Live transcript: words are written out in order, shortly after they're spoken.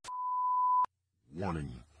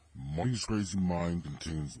Warning, Money's Crazy Mind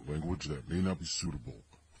contains language that may not be suitable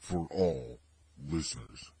for all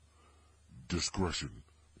listeners. Discretion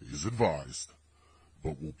is advised,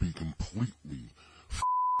 but will be completely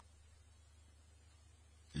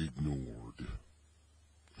ignored.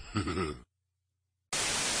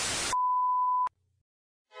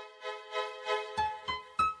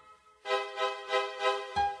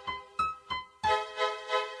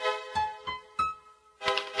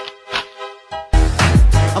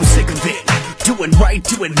 I'm sick of it, doing right,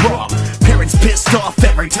 doing wrong. Parents pissed off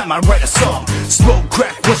every time I write a song. Smoke,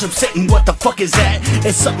 crack, worship Satan, what the fuck is that?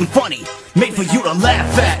 It's something funny, made for you to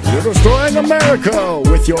laugh at. You're destroying America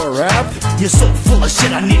with your rap. You're so full of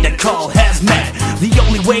shit I need to call hazmat. The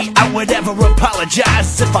only way I would ever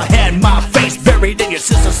apologize is if I had my face buried in your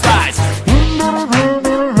sister's thighs.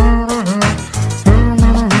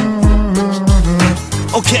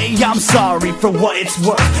 Okay, I'm sorry for what it's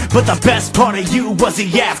worth, but the best part of you was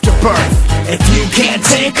the afterbirth. If you can't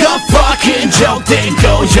take a fucking joke, then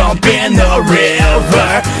go jump in the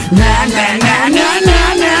river. Na na na na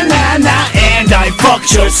na na na na. And I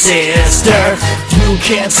fucked your sister. You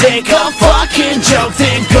can't take a fucking joke,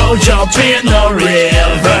 then go jump in the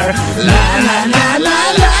river. La la la la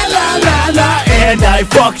la la la la. And I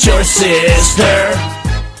fucked your sister.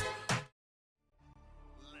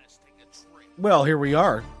 Well, here we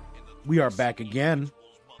are. We are back again.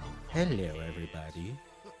 Hello, everybody.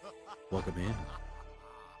 Welcome in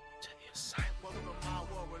to the asylum.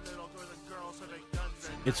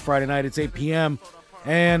 It's Friday night. It's 8 p.m.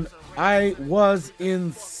 And I was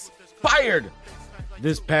inspired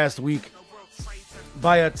this past week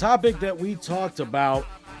by a topic that we talked about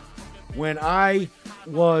when I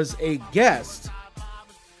was a guest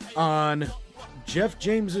on Jeff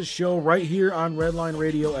James's show right here on Redline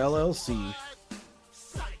Radio LLC,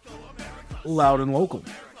 Loud and Local.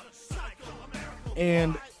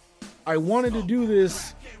 And I wanted to do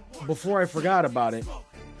this before I forgot about it.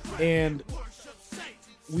 And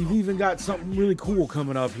we've even got something really cool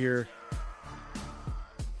coming up here.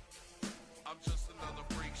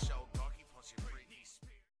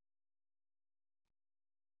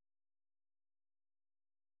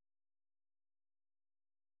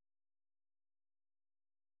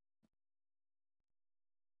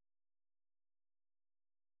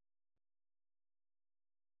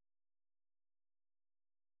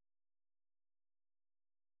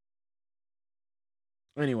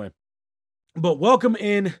 Anyway, but welcome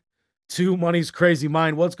in to Money's Crazy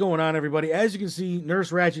Mind. What's going on, everybody? As you can see,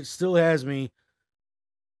 Nurse Ratchet still has me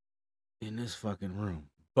in this fucking room,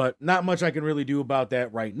 but not much I can really do about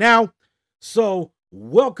that right now. So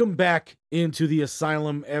welcome back into the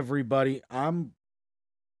asylum, everybody. I'm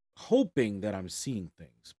hoping that I'm seeing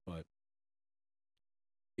things, but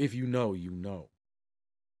if you know, you know.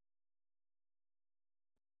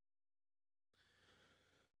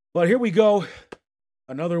 But here we go.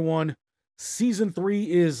 Another one. Season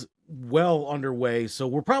 3 is well underway, so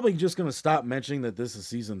we're probably just going to stop mentioning that this is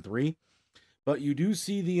season 3. But you do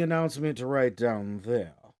see the announcement to write down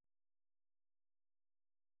there.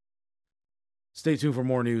 Stay tuned for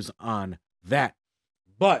more news on that.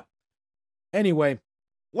 But anyway,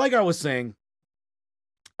 like I was saying,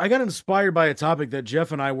 I got inspired by a topic that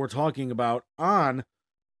Jeff and I were talking about on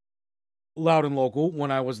Loud and Local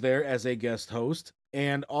when I was there as a guest host,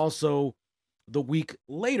 and also the week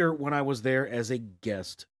later when I was there as a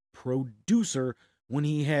guest producer when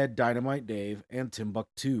he had Dynamite Dave and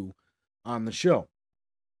Timbuktu on the show.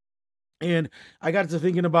 And I got to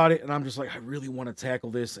thinking about it, and I'm just like, I really want to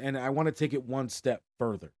tackle this, and I want to take it one step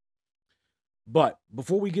further. But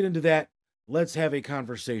before we get into that, let's have a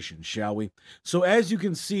conversation, shall we? So as you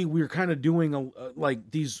can see, we're kind of doing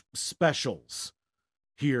like these specials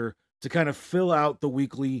here to kind of fill out the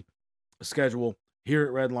weekly schedule here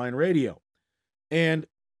at Redline Radio. And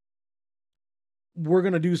we're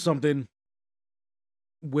going to do something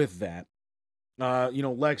with that.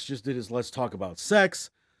 Lex just did his Let's Talk About Sex.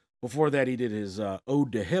 Before that, he did his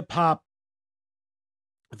Ode to Hip Hop.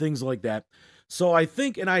 Things like that. So I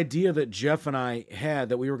think an idea that Jeff and I had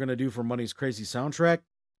that we were going to do for Money's Crazy Soundtrack,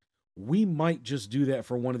 we might just do that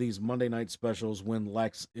for one of these Monday night specials when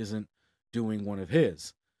Lex isn't doing one of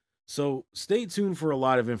his. So stay tuned for a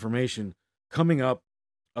lot of information coming up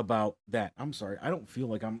about that. I'm sorry, I don't feel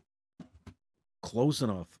like I'm close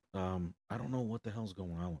enough. I don't know what the hell's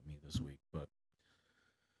going on with me this week, but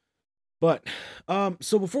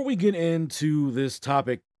so before we get into this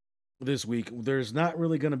topic this week, there's not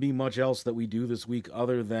really going to be much else that we do this week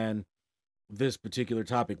other than this particular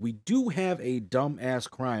topic. We do have a dumbass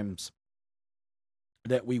crimes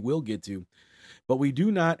that we will get to, but we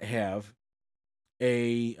do not have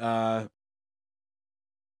a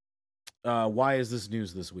why is this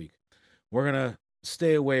news this week? We're going to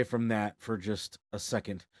stay away from that for just a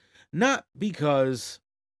second. Not because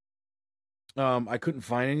I couldn't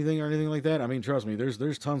find anything or anything like that. I mean, trust me,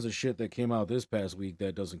 there's tons of shit that came out this past week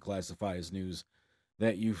that doesn't classify as news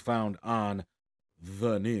that you found on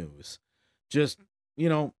the news. Just,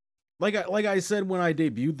 like I said when I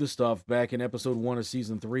debuted the stuff back in episode 1 of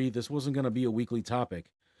season 3, this wasn't going to be a weekly topic.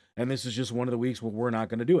 And this is just one of the weeks where we're not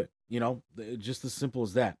going to do it. Just as simple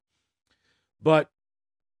as that. But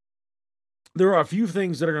there are a few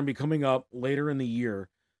things that are going to be coming up later in the year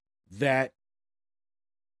that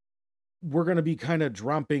we're going to be kind of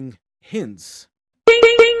dropping hints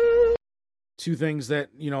to things that,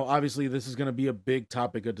 obviously this is going to be a big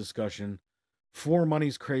topic of discussion for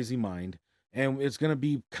Money's Crazy Mind. And it's going to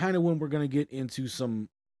be kind of when we're going to get into some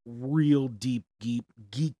real deep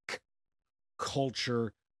geek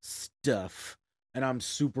culture stuff. And I'm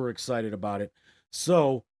super excited about it.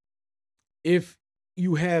 So if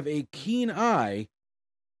you have a keen eye,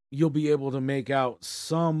 you'll be able to make out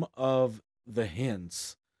some of the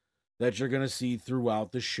hints that you're going to see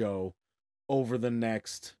throughout the show over the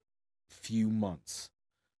next few months.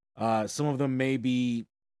 Some of them may be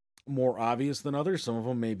more obvious than others. Some of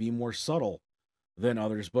them may be more subtle than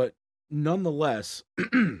others, but nonetheless,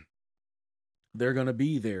 they're going to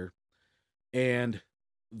be there. And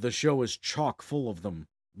the show is chock full of them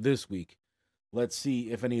this week. Let's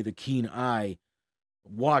see if any of the keen eye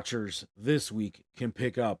watchers this week can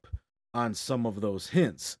pick up on some of those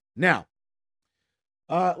hints. Now,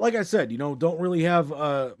 like I said, don't really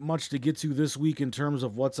have much to get to this week in terms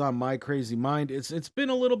of what's on my crazy mind. It's been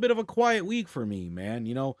a little bit of a quiet week for me, man.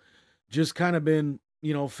 Just kind of been,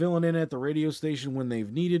 filling in at the radio station when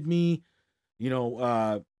they've needed me,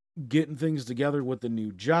 getting things together with the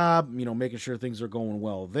new job, making sure things are going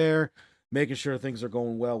well there, making sure things are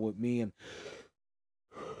going well with me and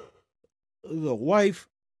the wife,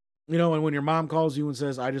 and when your mom calls you and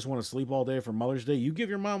says, I just want to sleep all day for Mother's Day, you give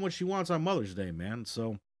your mom what she wants on Mother's Day, man.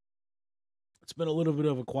 So it's been a little bit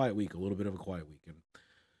of a quiet week. And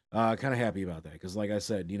kind of happy about that. Because like I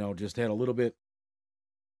said, just had a little bit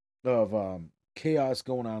of chaos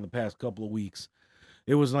going on the past couple of weeks.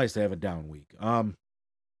 It was nice to have a down week.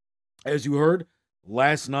 As you heard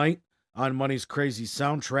last night on Money's Crazy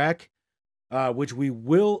Soundtrack, which we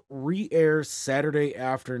will re-air Saturday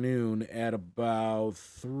afternoon at about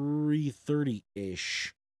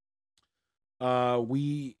 3:30-ish.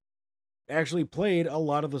 We actually played a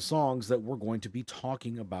lot of the songs that we're going to be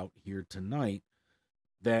talking about here tonight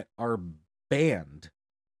that are banned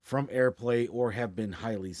from airplay or have been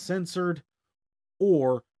highly censored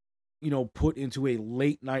or, put into a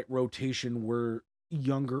late night rotation where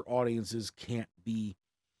younger audiences can't be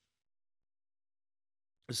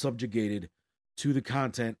subjugated to the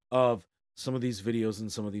content of some of these videos and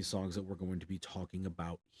some of these songs that we're going to be talking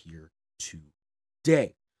about here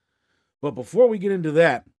today. But before we get into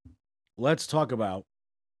that, let's talk about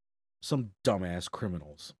some dumbass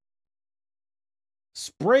criminals.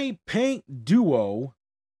 Spray paint duo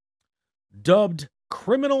dubbed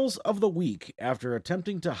Criminals of the Week after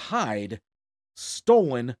attempting to hide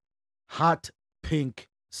stolen hot pink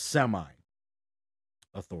semi,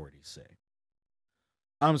 authorities say.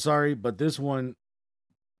 I'm sorry, but this one...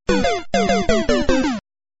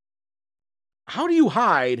 How do you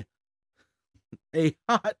hide a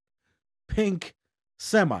hot pink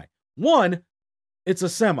semi? One, it's a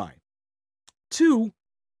semi. Two,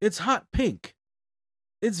 it's hot pink.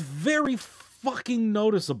 It's very fucking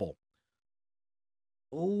noticeable.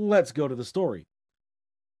 Let's go to the story.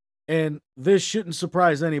 And this shouldn't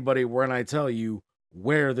surprise anybody when I tell you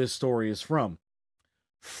where this story is from.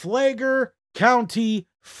 Flagler County,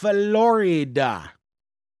 Florida.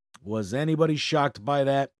 Was anybody shocked by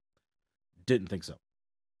that? Didn't think so.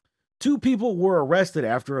 2 people were arrested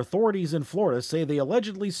after authorities in Florida say they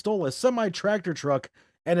allegedly stole a semi-tractor truck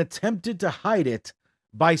and attempted to hide it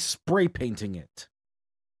by spray painting it.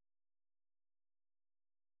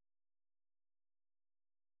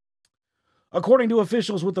 According to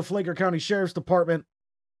officials with the Flagler County Sheriff's Department,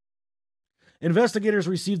 investigators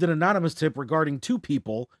received an anonymous tip regarding 2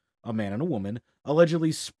 people, a man and a woman,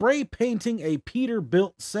 allegedly spray painting a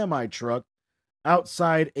Peterbilt semi-truck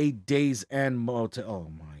outside a Days End motel. Oh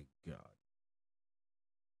my God.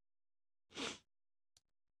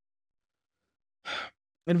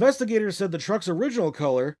 Investigators said the truck's original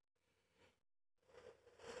color,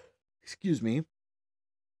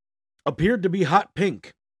 appeared to be hot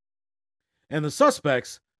pink, and the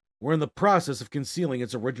suspects were in the process of concealing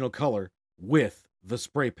its original color with the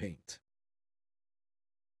spray paint.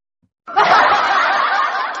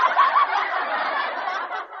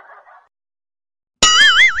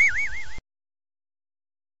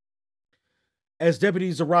 As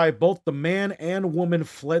deputies arrived, both the man and woman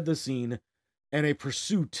fled the scene, and a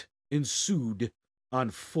pursuit ensued on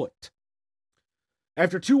foot.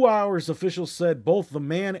 After 2 hours, officials said both the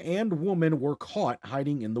man and woman were caught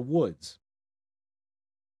hiding in the woods.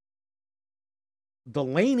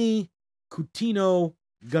 Delaney Coutinho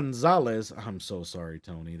Gonzalez, I'm so sorry,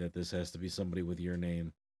 Tony, that this has to be somebody with your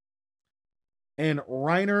name, and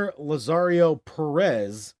Reiner Lazario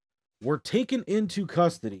Perez were taken into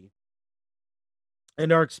custody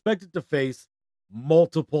and are expected to face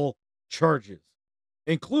multiple charges,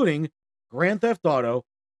 including grand theft auto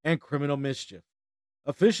and criminal mischief.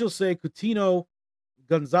 Officials say Coutinho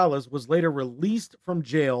Gonzalez was later released from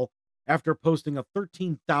jail after posting a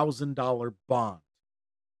 $13,000 bond.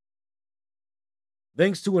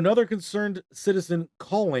 Thanks to another concerned citizen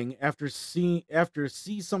calling after see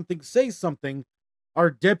something, say something, our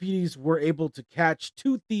deputies were able to catch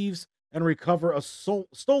 2 thieves and recover a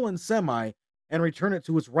stolen semi and return it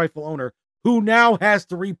to its rightful owner, who now has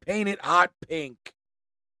to repaint it hot pink,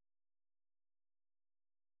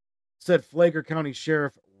 said Flagler County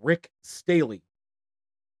Sheriff Rick Staley.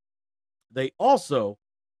 They also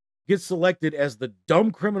get selected as the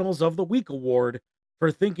Dumb Criminals of the Week award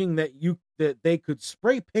for thinking that they could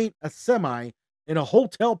spray paint a semi in a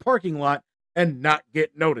hotel parking lot and not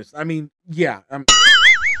get noticed. I mean, yeah.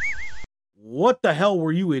 What the hell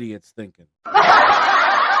were you idiots thinking?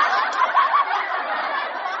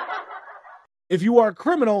 If you are a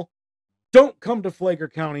criminal, don't come to Flagler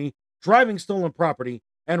County driving stolen property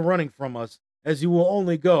and running from us, as you will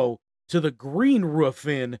only go to the Green Roof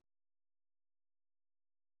Inn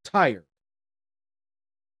tired.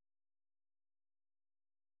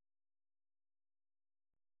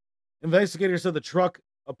 Investigators said the truck,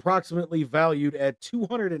 approximately valued at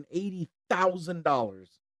 $280,000,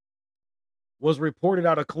 was reported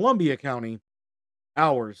out of Columbia County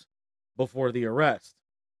hours before the arrest.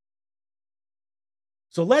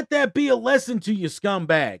 So let that be a lesson to you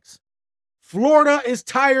scumbags. Florida is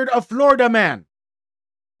tired of Florida man.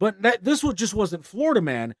 But this just wasn't Florida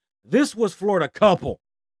man. This was Florida couple.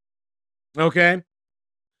 Okay?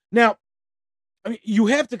 Now, I mean, you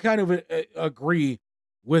have to kind of agree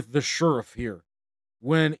with the sheriff here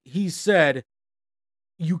when he said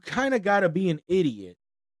you kind of got to be an idiot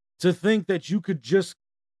to think that you could just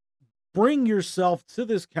bring yourself to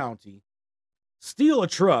this county, steal a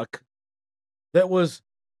truck that was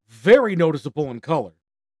very noticeable in color,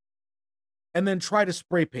 and then try to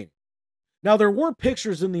spray paint it. Now, there were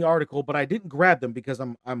pictures in the article, but I didn't grab them because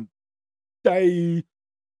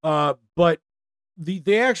but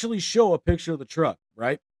they actually show a picture of the truck,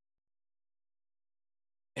 right?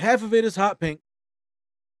 Half of it is hot pink,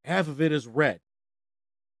 half of it is red.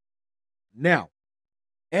 Now,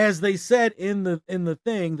 as they said in the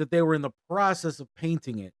thing that they were in the process of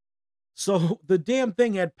painting it, so the damn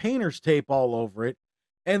thing had painter's tape all over it,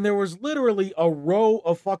 and there was literally a row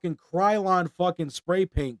of fucking Krylon fucking spray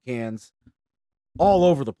paint cans all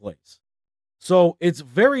over the place. So it's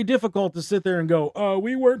very difficult to sit there and go,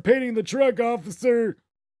 we weren't painting the truck, officer.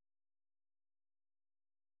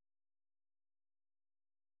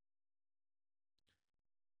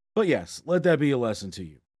 But yes, let that be a lesson to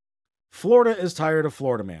you. Florida is tired of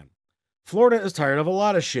Florida man. Florida is tired of a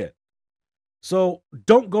lot of shit. So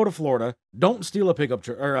don't go to Florida, don't steal a pickup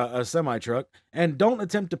truck or a semi truck, and don't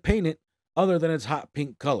attempt to paint it other than its hot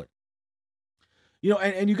pink color. You know,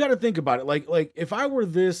 and you got to think about it. Like if I were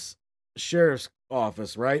this sheriff's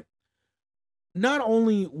office, right? Not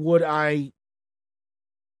only would I,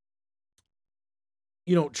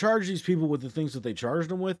 charge these people with the things that they charged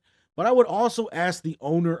them with, but I would also ask the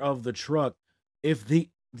owner of the truck if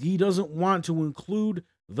he doesn't want to include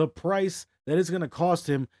the price that it's going to cost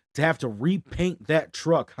him to have to repaint that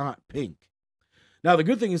truck hot pink. Now, the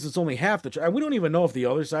good thing is it's only half the truck. We don't even know if the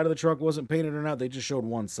other side of the truck wasn't painted or not. They just showed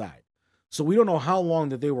one side. So we don't know how long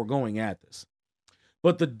that they were going at this.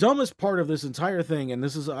 But the dumbest part of this entire thing, and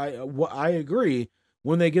this is, I agree,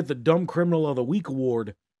 when they get the Dumb Criminal of the Week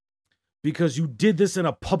award, because you did this in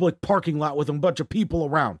a public parking lot with a bunch of people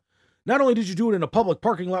around. Not only did you do it in a public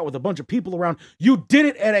parking lot with a bunch of people around, you did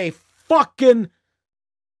it at a fucking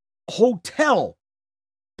hotel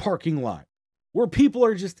parking lot where people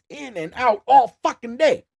are just in and out all fucking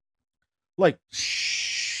day. Like,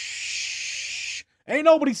 shh, ain't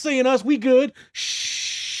nobody seeing us. We good.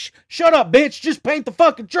 Shh, shut up, bitch. Just paint the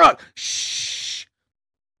fucking truck. Shh.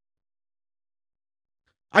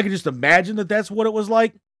 I can just imagine that that's what it was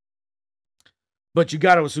like. But you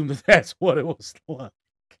got to assume that that's what it was like.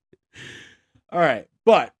 All right,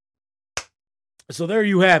 but so there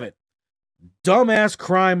you have it. Dumbass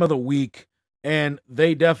crime of the week, and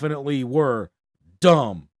they definitely were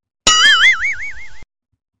dumb.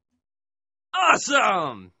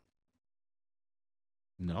 awesome!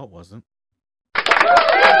 No, it wasn't.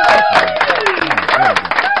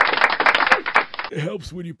 It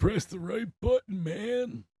helps when you press the right button,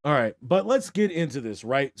 man. All right, but let's get into this,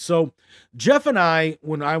 right? So, Jeff and I,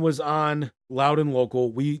 when I was on Loud and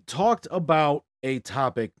Local, we talked about a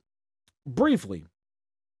topic briefly,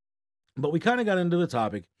 but we kind of got into the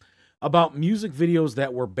topic about music videos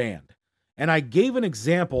that were banned. And I gave an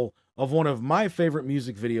example of one of my favorite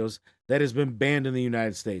music videos that has been banned in the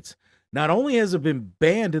United States. Not only has it been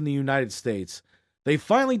banned in the United States, they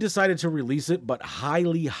finally decided to release it, but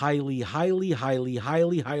highly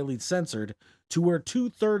censored to where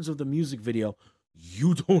 2/3 of the music video,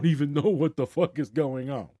 you don't even know what the fuck is going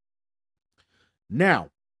on.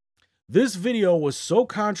 Now, this video was so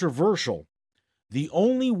controversial, the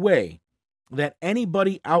only way that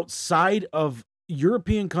anybody outside of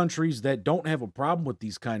European countries that don't have a problem with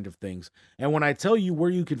these kind of things, and when I tell you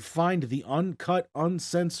where you can find the uncut,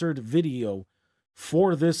 uncensored video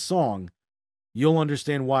for this song, you'll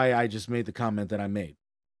understand why I just made the comment that I made.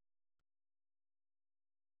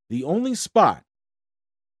 The only spot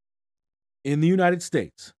in the United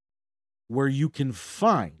States where you can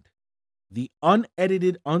find the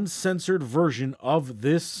unedited, uncensored version of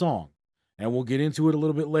this song, and we'll get into it a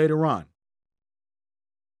little bit later on,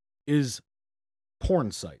 is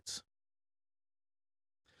porn sites.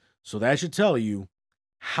 So that should tell you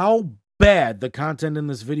how bad the content in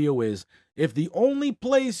this video is if the only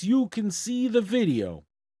place you can see the video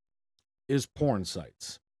is porn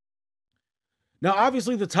sites. Now,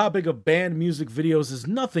 obviously, the topic of banned music videos is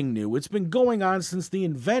nothing new. It's been going on since the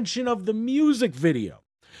invention of the music video.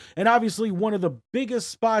 And obviously, one of the biggest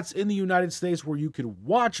spots in the United States where you could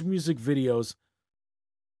watch music videos,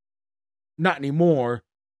 not anymore,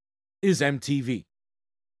 is MTV.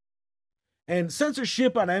 And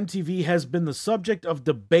censorship on MTV has been the subject of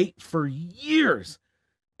debate for years.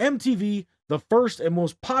 MTV, the first and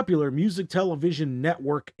most popular music television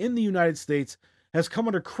network in the United States, has come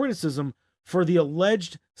under criticism for the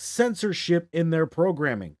alleged censorship in their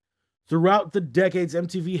programming. Throughout the decades,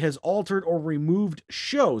 MTV has altered or removed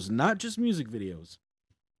shows, not just music videos,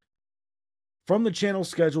 from the channel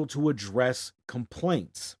schedule to address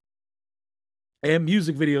complaints. And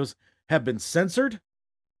music videos have been censored,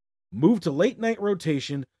 moved to late-night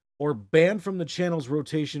rotation, or banned from the channel's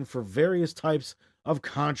rotation for various types of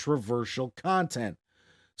controversial content.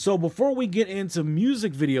 So before we get into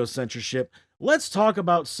music video censorship, let's talk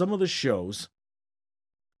about some of the shows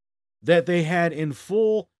that they had in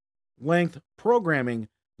full-length programming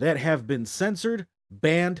that have been censored,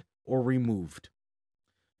 banned, or removed.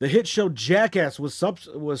 The hit show Jackass was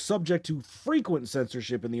subject to frequent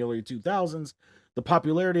censorship in the early 2000s. The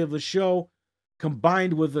popularity of the show,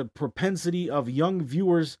 combined with the propensity of young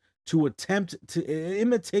viewers to attempt to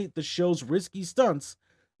imitate the show's risky stunts,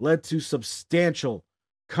 led to substantial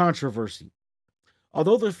controversy.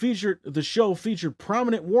 Although the show featured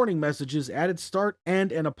prominent warning messages at its start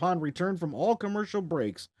and upon return from all commercial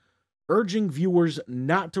breaks, urging viewers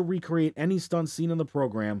not to recreate any stunts seen in the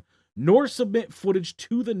program, nor submit footage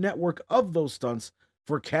to the network of those stunts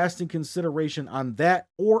for casting consideration on that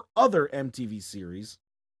or other MTV series,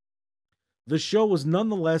 the show was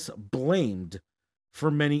nonetheless blamed for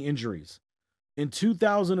many injuries. In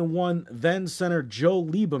 2001, then Senator Joe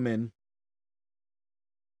Lieberman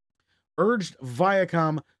urged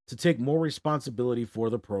Viacom to take more responsibility for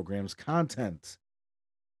the program's content,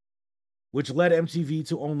 which led MTV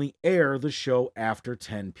to only air the show after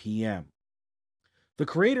 10 p.m. The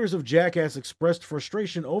creators of Jackass expressed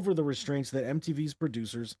frustration over the restraints that MTV's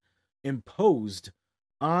producers imposed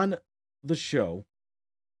on the show's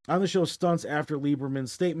stunts after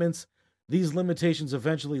Lieberman's statements. These limitations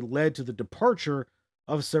eventually led to the departure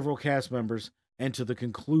of several cast members and to the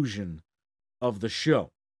conclusion of the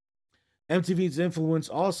show. MTV's influence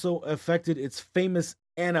also affected its famous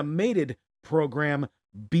animated program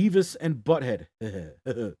Beavis and Butthead.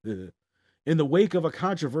 In the wake of a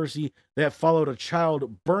controversy that followed a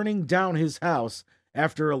child burning down his house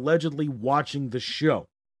after allegedly watching the show,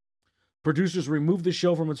 producers removed the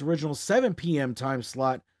show from its original 7 p.m. time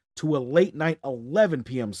slot to a late night 11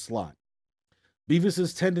 p.m. slot.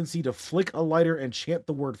 Beavis's tendency to flick a lighter and chant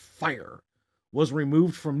the word fire was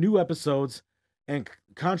removed from new episodes, and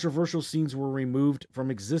controversial scenes were removed from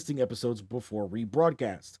existing episodes before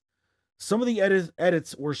rebroadcast. Some of the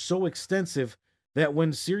edits were so extensive that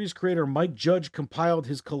when series creator Mike Judge compiled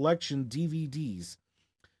his collection DVDs,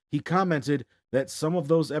 he commented that some of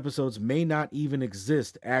those episodes may not even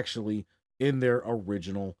exist actually in their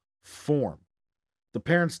original form. The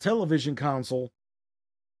Parents Television Council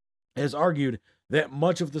has argued that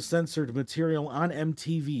much of the censored material on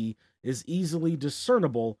MTV is easily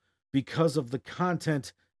discernible because of the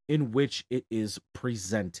content in which it is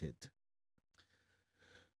presented.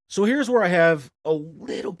 So here's where I have a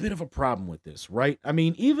little bit of a problem with this, right? I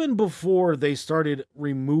mean, even before they started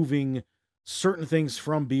removing certain things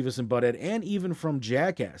from Beavis and Butthead and even from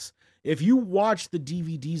Jackass, if you watch the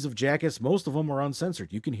DVDs of Jackass, most of them are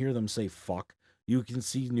uncensored. You can hear them say fuck, you can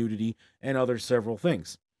see nudity, and other several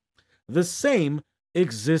things. The same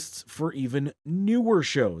exists for even newer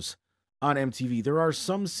shows on MTV. There are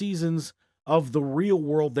some seasons of The Real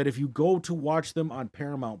World that if you go to watch them on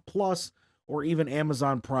Paramount Plus or even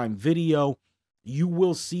Amazon Prime Video, you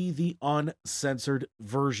will see the uncensored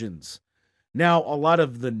versions. Now, a lot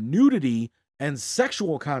of the nudity and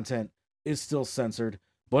sexual content is still censored,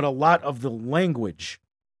 but a lot of the language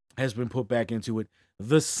has been put back into it.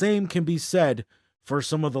 The same can be said for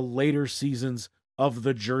some of the later seasons of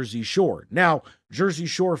the Jersey Shore. Now, Jersey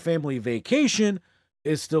Shore Family Vacation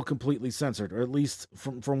is still completely censored, or at least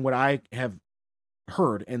from what I have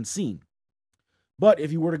heard and seen. But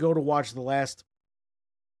if you were to go to watch the last,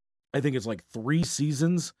 I think it's like 3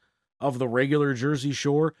 seasons of the regular Jersey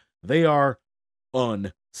Shore, they are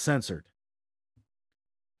uncensored.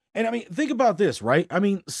 And I mean, think about this, right? I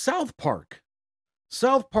mean, South Park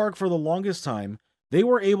for the longest time, they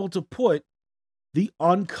were able to put the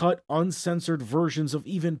uncut, uncensored versions of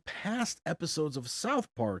even past episodes of South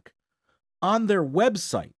Park on their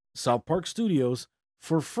website, South Park Studios,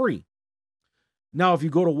 for free. Now, if you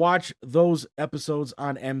go to watch those episodes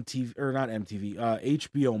on HBO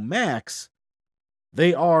Max,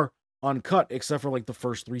 they are uncut except for like the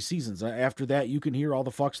first 3 seasons. After that, you can hear all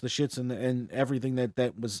the fucks, the shits, and everything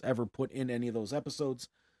that was ever put in any of those episodes.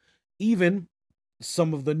 Even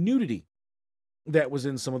some of the nudity that was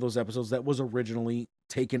in some of those episodes that was originally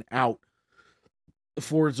taken out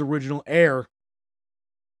for its original air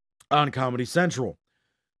on Comedy Central.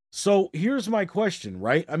 So here's my question,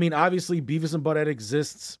 right? I mean, obviously, Beavis and Butthead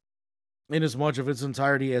exists in as much of its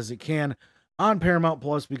entirety as it can on Paramount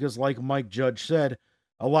Plus because, like Mike Judge said,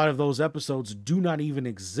 a lot of those episodes do not even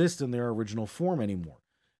exist in their original form anymore.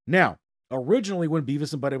 Now, originally, when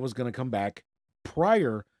Beavis and Butthead was going to come back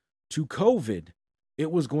prior to COVID,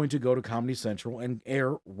 it was going to go to Comedy Central and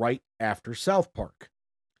air right after South Park.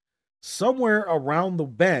 Somewhere around the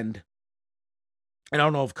bend, and I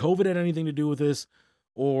don't know if COVID had anything to do with this,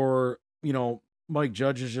 or, you know, Mike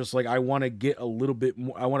Judge is just like, I want to get a little bit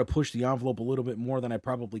more, I want to push the envelope a little bit more than I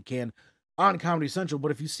probably can on Comedy Central.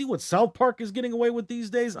 But if you see what South Park is getting away with these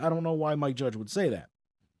days, I don't know why Mike Judge would say that.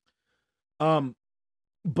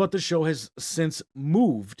 But the show has since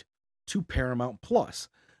moved to Paramount Plus.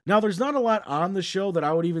 Now, there's not a lot on the show that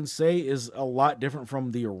I would even say is a lot different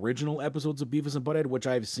from the original episodes of Beavis and Butthead, which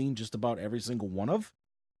I've seen just about every single one of,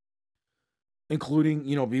 including,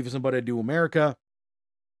 you know, Beavis and Butthead Do America,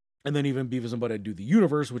 and then even Beavis and Butthead Do the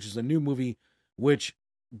Universe, which is a new movie which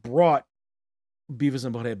brought Beavis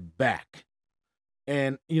and Butthead back.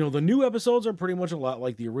 And, you know, the new episodes are pretty much a lot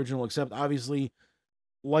like the original, except obviously,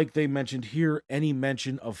 like they mentioned here, any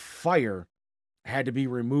mention of fire had to be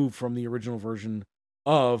removed from the original version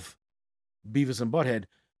of Beavis and Butthead.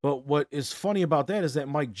 But what is funny about that is that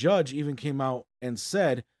Mike Judge even came out and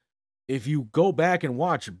said, if you go back and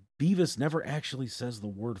watch, Beavis never actually says the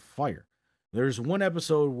word fire. There's one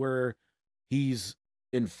episode where he's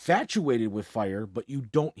infatuated with fire, but you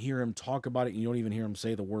don't hear him talk about it. You don't even hear him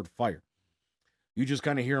say the word fire. You just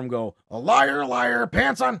kind of hear him go, a liar, liar,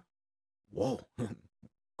 pants on. Whoa,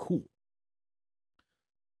 cool.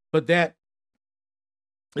 But that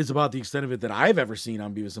is about the extent of it that I've ever seen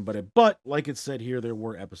on Beavis and Butthead. But like it said here, there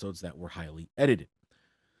were episodes that were highly edited.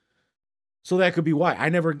 So that could be why. I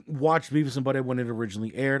never watched Beavis and Butthead when it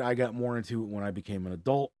originally aired. I got more into it when I became an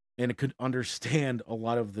adult, and it could understand a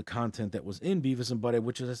lot of the content that was in Beavis and Butthead,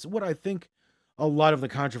 which is what I think a lot of the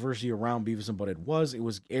controversy around Beavis and Butthead was. It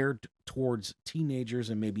was aired towards teenagers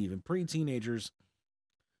and maybe even pre-teenagers,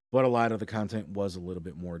 but a lot of the content was a little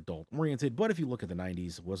bit more adult-oriented. But if you look at the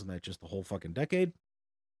 90s, wasn't that just the whole fucking decade?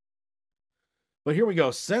 But here we go.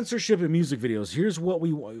 Censorship in music videos. Here's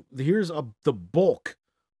the bulk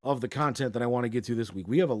of the content that I want to get to this week.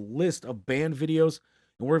 We have a list of banned videos,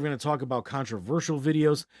 and we're going to talk about controversial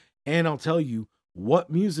videos, and I'll tell you what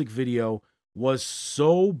music video was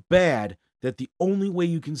so bad that the only way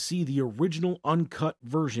you can see the original uncut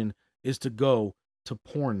version is to go to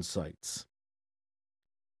porn sites.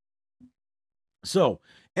 So,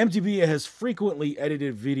 MTV has frequently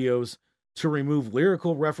edited videos to remove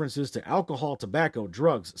lyrical references to alcohol, tobacco,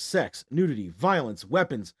 drugs, sex, nudity, violence,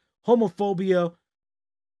 weapons, homophobia,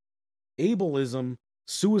 ableism,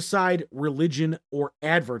 suicide, religion, or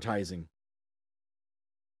advertising.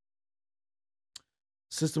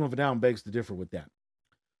 System of a Down begs to differ with that.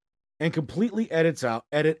 And completely edits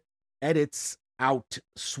out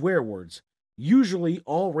swear words. Usually,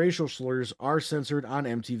 all racial slurs are censored on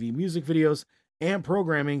MTV music videos and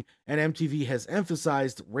programming, and MTV has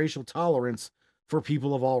emphasized racial tolerance for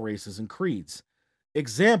people of all races and creeds.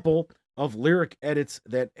 Example of lyric edits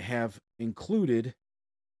that have included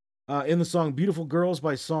in the song Beautiful Girls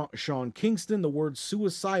by Sean Kingston, the word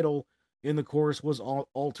suicidal in the chorus was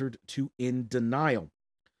altered to in denial.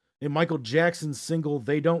 In Michael Jackson's single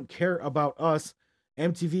They Don't Care About Us,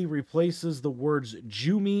 MTV replaces the words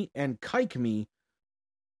Jew me and kike me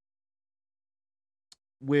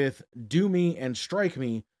with do me and strike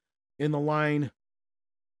me in the line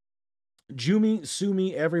Jew me, sue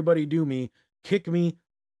me, everybody do me, kick me,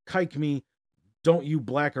 kike me, don't you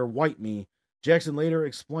black or white me. Jackson later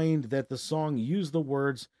explained that the song used the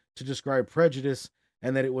words to describe prejudice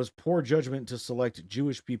and that it was poor judgment to select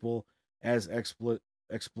Jewish people as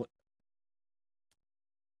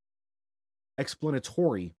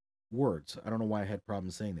explanatory words. I don't know why I had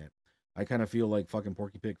problems saying that. I kind of feel like fucking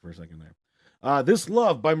Porky Pig for a second there. This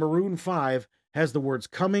Love by Maroon 5 has the words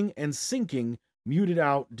coming and sinking muted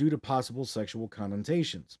out due to possible sexual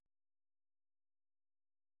connotations.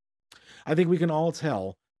 I think we can all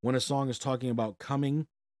tell when a song is talking about coming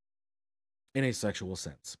in a sexual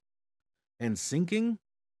sense. And sinking?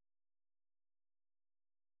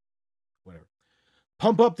 Whatever.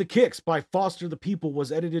 Pump Up the Kicks by Foster the People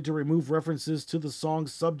was edited to remove references to the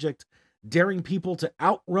song's subject, daring people to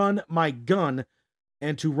outrun my gun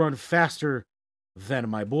and to run faster than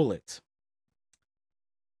my bullet.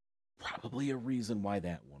 Probably a reason why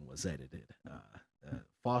that one was edited.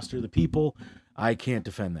 Foster the People, I can't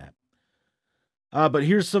defend that. But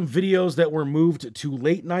here's some videos that were moved to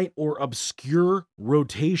late night or obscure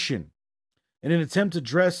rotation. In an attempt to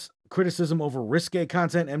address criticism over risque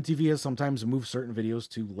content, MTV has sometimes moved certain videos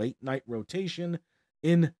to late night rotation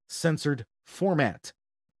in censored format.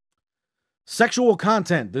 Sexual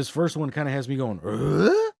content. This first one kind of has me going,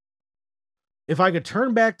 If I Could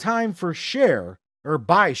Turn Back Time for Cher, or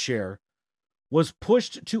by Cher, was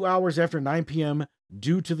pushed 2 hours after 9 p.m.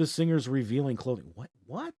 due to the singer's revealing clothing.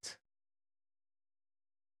 What?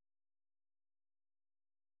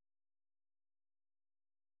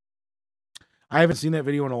 I haven't seen that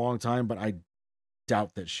video in a long time, but I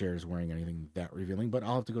doubt that Cher is wearing anything that revealing, but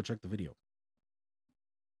I'll have to go check the video.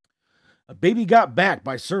 Baby Got Back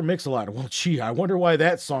by Sir Mix-a-Lot. Well, gee, I wonder why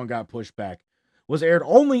that song got pushed back. Was aired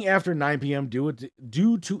only after 9 p.m.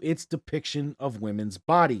 due to its depiction of women's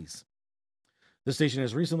bodies. The station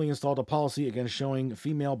has recently installed a policy against showing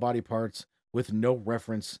female body parts with no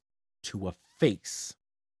reference to a face.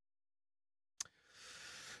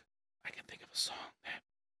 I can think of a song that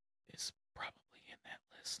is probably in that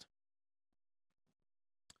list.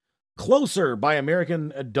 Closer by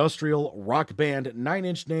American industrial rock band 9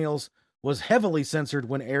 Inch Nails was heavily censored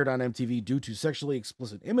when aired on MTV due to sexually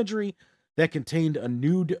explicit imagery that contained a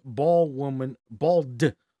nude bald woman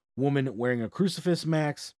wearing a crucifix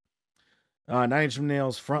mask, 9 Inch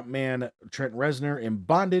Nails frontman Trent Reznor in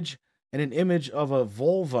bondage, and an image of a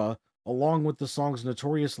vulva along with the song's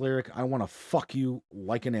notorious lyric, I want to fuck you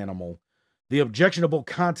like an animal. The objectionable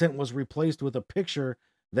content was replaced with a picture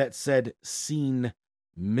that said scene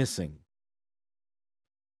missing.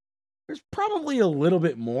 There's probably a little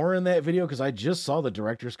bit more in that video because I just saw the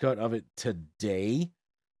director's cut of it today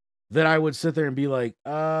that I would sit there and be like,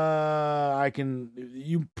 you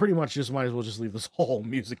pretty much just might as well just leave this whole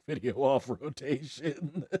music video off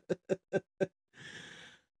rotation.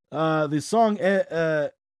 The song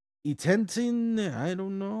Itentin, I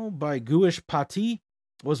don't know, by Guish Pati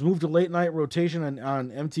was moved to late night rotation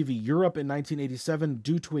on MTV Europe in 1987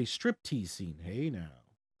 due to a striptease scene. Hey now.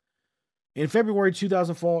 In February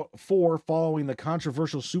 2004, following the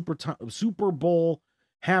controversial Super Bowl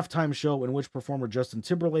halftime show in which performer Justin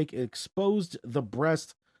Timberlake exposed the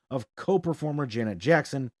breast of co-performer Janet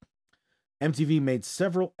Jackson, MTV made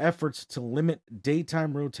several efforts to limit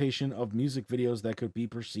daytime rotation of music videos that could be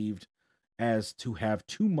perceived as to have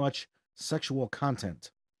too much sexual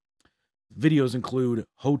content. Videos include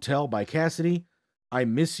Hotel by Cassidy, I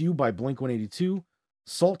Miss You by Blink-182,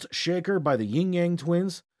 Salt Shaker by the Yin Yang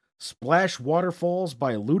Twins, Splash Waterfalls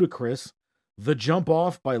by Ludacris, The Jump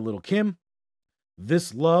Off by Lil' Kim,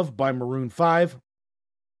 This Love by Maroon 5,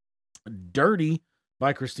 Dirty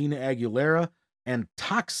by Christina Aguilera, and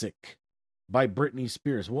Toxic by Britney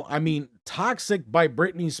Spears. Well, I mean, Toxic by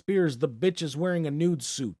Britney Spears, the bitch is wearing a nude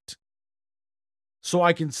suit. So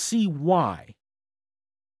I can see why.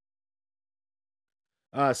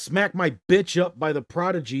 Smack My Bitch Up by The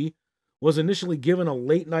Prodigy was initially given a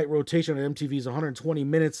late-night rotation on MTV's 120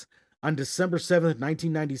 Minutes on December 7th,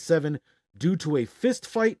 1997, due to a fist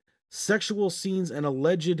fight, sexual scenes, and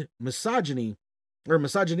alleged misogynistic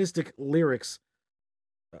lyrics.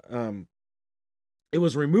 It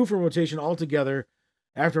was removed from rotation altogether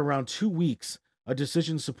after around 2 weeks, a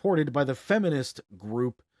decision supported by the feminist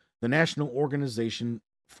group, the National Organization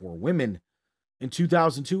for Women. In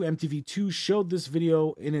 2002, MTV2 showed this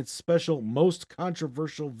video in its special Most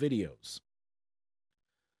Controversial Videos.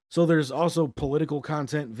 So there's also political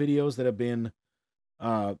content videos that have been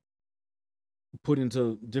put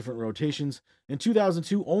into different rotations. In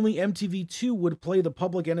 2002, only MTV2 would play the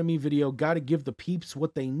Public Enemy video, Gotta Give the Peeps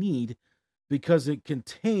What They Need, because it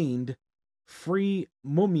contained Free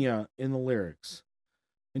Mumia in the lyrics.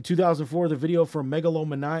 In 2004, the video for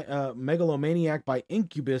Megalomaniac by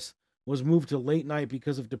Incubus was moved to late night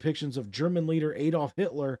because of depictions of German leader Adolf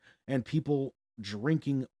Hitler and people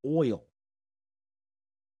drinking oil.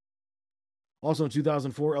 Also in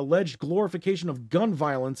 2004, alleged glorification of gun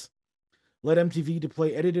violence led MTV to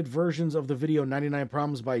play edited versions of the video 99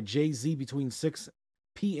 Problems by Jay-Z between 6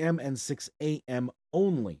 p.m. and 6 a.m.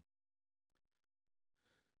 only.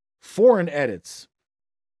 Foreign edits.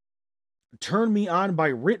 Turn Me On by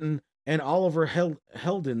Written and Oliver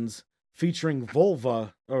Heldens featuring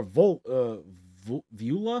Viola,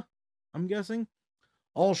 I'm guessing.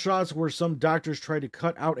 All shots where some doctors tried to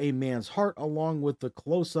cut out a man's heart along with the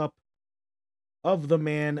close-up of the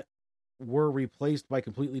man were replaced by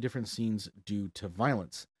completely different scenes due to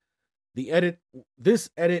violence. This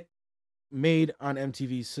edit made on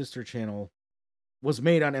MTV's sister channel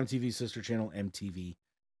MTV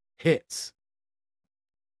Hits.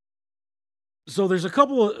 So there's a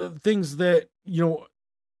couple of things that,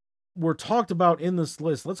 were talked about in this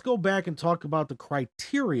list. Let's go back and talk about the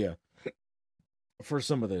criteria for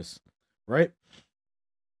some of this, right?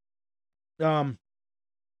 That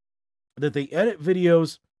they edit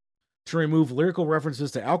videos to remove lyrical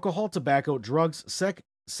references to alcohol, tobacco, drugs,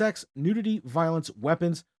 sex, nudity, violence,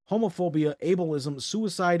 weapons, homophobia, ableism,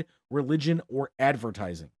 suicide, religion, or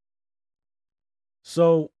advertising.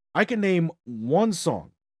 So I can name one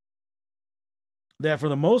song that for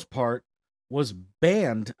the most part was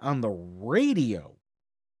banned on the radio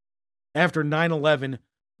after 9/11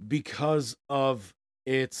 because of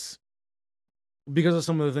some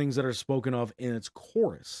of the things that are spoken of in its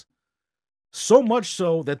chorus. So much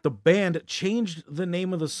so that the band changed the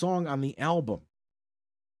name of the song on the album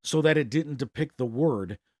so that it didn't depict the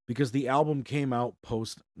word, because the album came out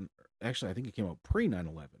actually, I think it came out pre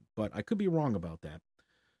 9/11, but I could be wrong about that.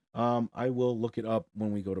 I will look it up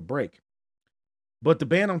when we go to break. But the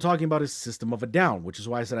band I'm talking about is System of a Down, which is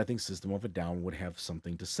why I said I think System of a Down would have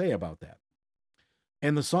something to say about that.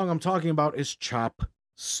 And the song I'm talking about is Chop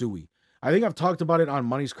Suey. I think I've talked about it on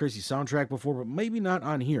Money's Crazy Soundtrack before, but maybe not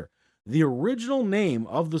on here. The original name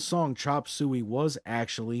of the song Chop Suey was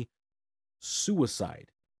actually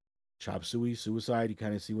Suicide. Chop Suey, Suicide, you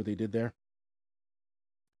kind of see what they did there.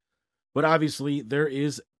 But obviously there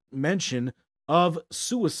is mention of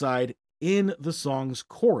suicide in the song's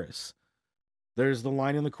chorus. There's the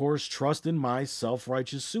line in the chorus, trust in my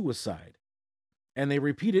self-righteous suicide. And they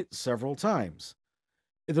repeat it several times.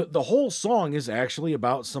 The whole song is actually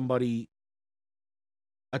about somebody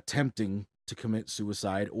attempting to commit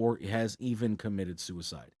suicide or has even committed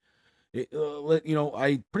suicide.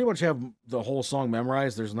 I pretty much have the whole song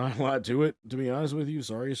memorized. There's not a lot to it, to be honest with you.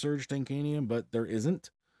 Sorry, Serge Tankanian, but there isn't.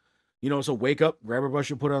 So wake up, grab a brush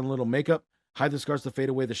and put on a little makeup, hide the scars to fade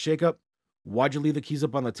away the shake-up. Why'd you leave the keys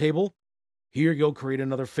up on the table? Here you go, create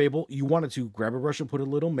another fable. You wanted to grab a brush and put a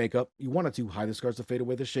little makeup. You wanted to hide the scars to fade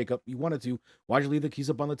away the shakeup. You wanted to, why'd you leave the keys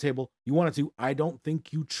up on the table? You wanted to, I don't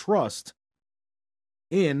think you trust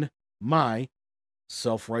in my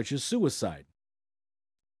self-righteous suicide.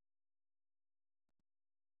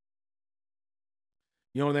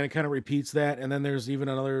 And then it kind of repeats that. And then there's even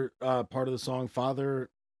another part of the song, Father,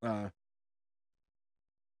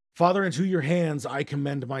 into your hands I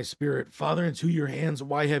commend my spirit. Father, into your hands,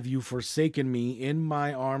 why have you forsaken me? In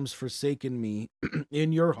my arms forsaken me.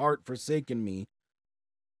 In your heart forsaken me.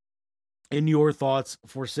 In your thoughts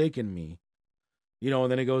forsaken me.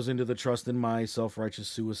 And then it goes into the trust in my self-righteous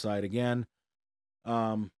suicide again.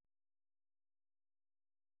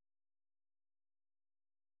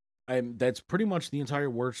 That's pretty much the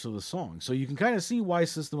entire words of the song. So you can kind of see why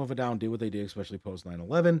System of a Down did what they did, especially post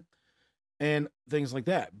 9/11. And things like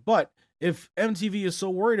that. But if MTV is so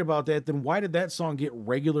worried about that, then why did that song get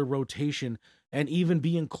regular rotation and even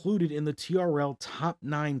be included in the TRL Top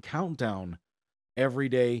 9 Countdown every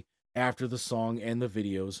day after the song and the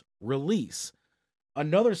video's release?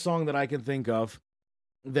 Another song that I can think of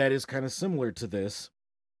that is kind of similar to this,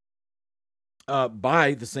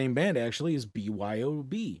 by the same band actually, is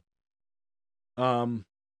BYOB.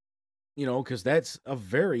 Because that's a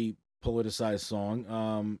very politicized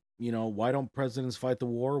song. Why don't presidents fight the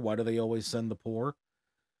war? Why do they always send the poor?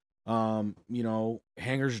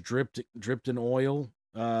 Hangers dripped in oil.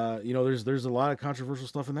 There's a lot of controversial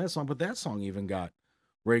stuff in that song, but that song even got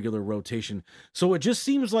regular rotation. So it just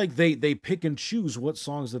seems like they pick and choose what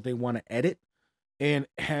songs that they want to edit and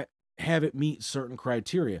have it meet certain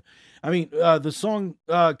criteria. I mean, the song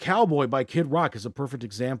Cowboy by Kid Rock is a perfect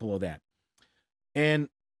example of that. And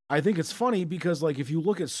I think it's funny because, like, if you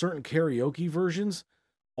look at certain karaoke versions,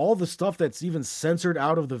 all the stuff that's even censored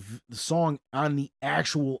out of the song on the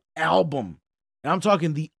actual album, and I'm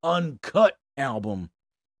talking the uncut album,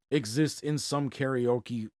 exists in some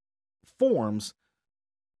karaoke forms.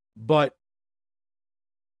 But,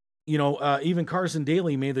 even Carson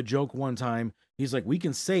Daly made the joke one time. He's like, we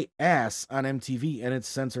can say ass on MTV and it's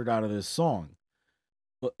censored out of this song.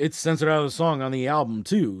 Well, it's censored out of the song on the album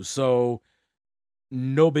too. So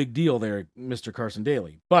no big deal there, Mr. Carson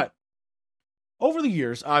Daly. But over the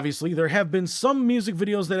years, obviously, there have been some music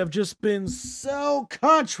videos that have just been so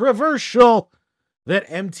controversial that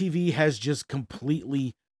MTV has just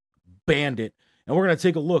completely banned it. And we're going to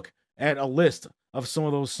take a look at a list of some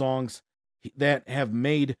of those songs that have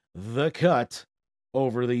made the cut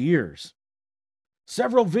over the years.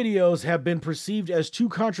 Several videos have been perceived as too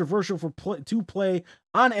controversial to play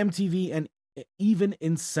on MTV and even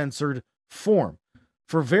in censored form.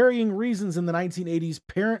 For varying reasons in the 1980s,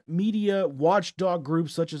 parent media watchdog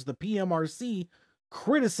groups such as the PMRC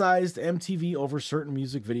criticized MTV over certain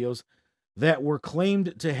music videos that were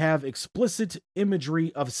claimed to have explicit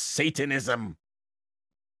imagery of Satanism.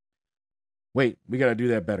 Wait, we gotta do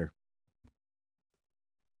that better.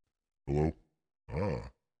 Hello?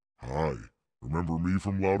 Hi. Remember me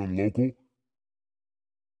from Loud and Local?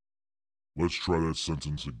 Let's try that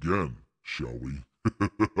sentence again, shall we?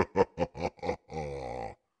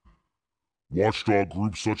 Watchdog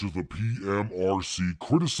groups such as the PMRC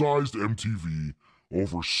criticized MTV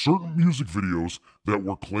over certain music videos that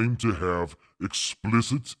were claimed to have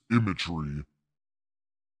explicit imagery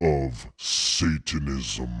of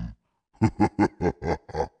Satanism.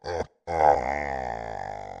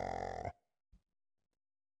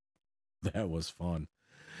 That was fun.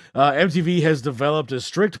 MTV has developed a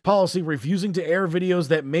strict policy refusing to air videos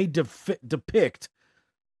that may depict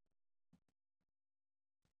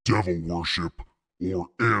devil worship or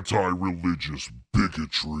anti-religious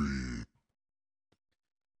bigotry.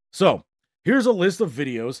 So, here's a list of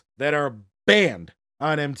videos that are banned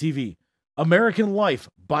on MTV. American Life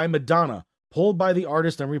by Madonna, pulled by the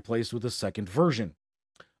artist and replaced with a second version.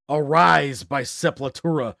 Arise by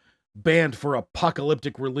Sepultura, banned for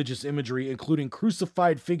apocalyptic religious imagery, including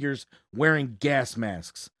crucified figures wearing gas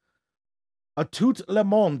masks. A Tout le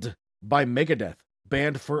Monde by Megadeth,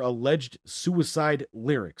 banned for alleged suicide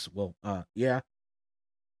lyrics. Well, yeah.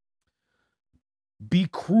 Be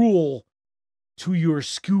Cruel to Your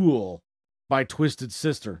School by Twisted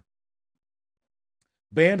Sister,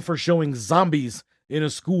 banned for showing zombies in a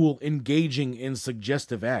school engaging in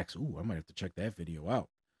suggestive acts. Ooh, I might have to check that video out.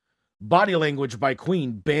 Body Language by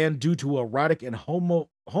Queen, banned due to erotic and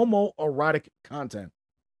homoerotic content.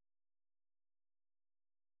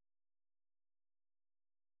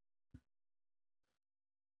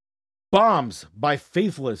 Bombs by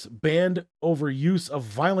Faithless, banned over use of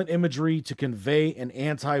violent imagery to convey an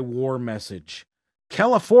anti-war message.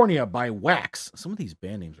 California by Wax. Some of these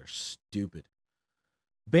band names are stupid.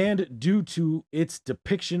 Banned due to its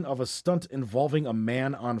depiction of a stunt involving a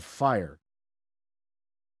man on fire.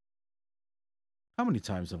 How many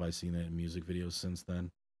times have I seen that in music videos since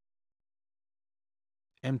then?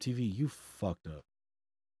 MTV, you fucked up.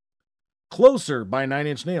 Closer by 9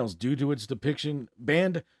 Inch Nails, due to its depiction,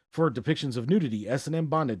 banned for depictions of nudity, S&M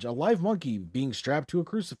bondage, a live monkey being strapped to a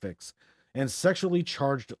crucifix, and sexually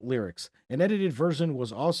charged lyrics. An edited version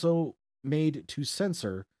was also made to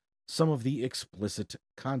censor some of the explicit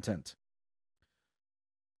content.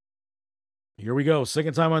 Here we go.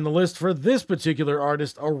 Second time on the list for this particular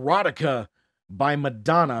artist, Erotica by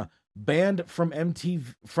Madonna, banned from the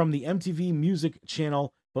MTV Music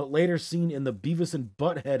channel, but later seen in the Beavis and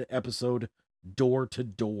Butthead episode Door to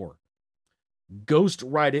Door. Ghost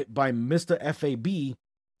Ride It by Mr. FAB,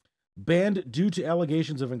 banned due to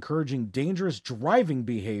allegations of encouraging dangerous driving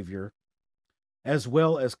behavior, as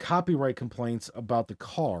well as copyright complaints about the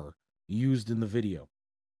car used in the video.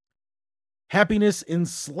 Happiness in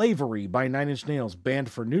Slavery by 9 Inch Nails, banned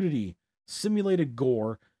for nudity, simulated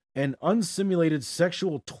gore, and unsimulated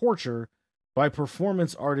sexual torture by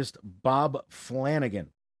performance artist Bob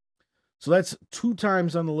Flanagan. So that's 2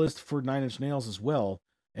 times on the list for Nine Inch Nails as well.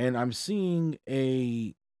 And I'm seeing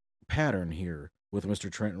a pattern here with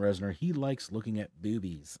Mr. Trent Reznor. He likes looking at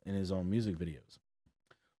boobies in his own music videos.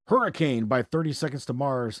 Hurricane by 30 Seconds to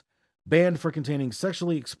Mars, banned for containing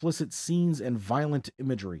sexually explicit scenes and violent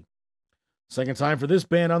imagery. Second time for this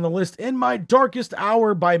band on the list, In My Darkest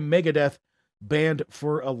Hour by Megadeth, banned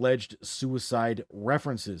for alleged suicide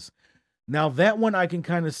references. Now that one I can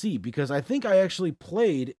kind of see, because I think I actually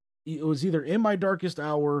played, it was either In My Darkest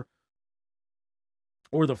Hour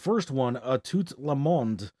or the first one, A Tout le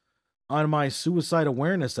Monde, on my suicide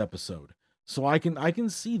awareness episode. So I can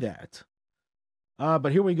see that.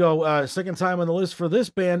 But here we go. Second time on the list for this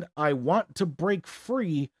band, I Want to Break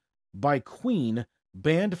Free by Queen,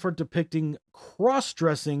 banned for depicting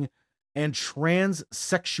cross-dressing and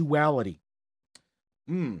transsexuality.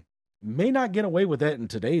 May not get away with that in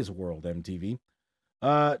today's world, MTV.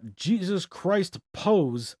 Jesus Christ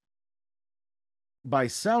Pose by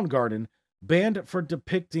Soundgarden, banned for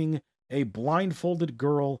depicting a blindfolded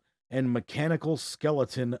girl and mechanical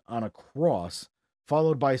skeleton on a cross,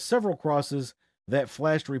 followed by several crosses that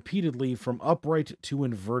flashed repeatedly from upright to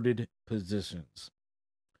inverted positions.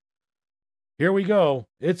 Here we go.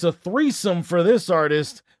 It's a threesome for this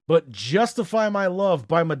artist, but Justify My Love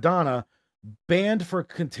by Madonna, banned for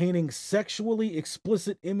containing sexually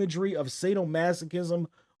explicit imagery of sadomasochism,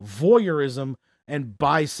 voyeurism, and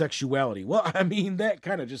bisexuality. Well, I mean, that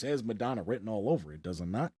kind of just has Madonna written all over it, does it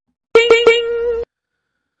not?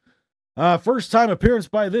 First time appearance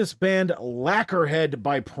by this band, Lacquerhead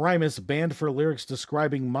by Primus, banned for lyrics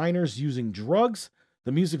describing minors using drugs.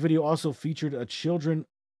 The music video also featured a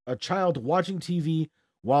child watching TV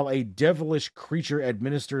while a devilish creature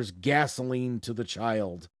administers gasoline to the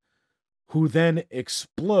child, who then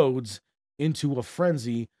explodes into a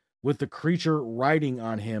frenzy with the creature riding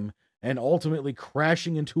on him and ultimately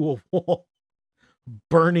crashing into a wall,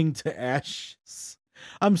 burning to ashes.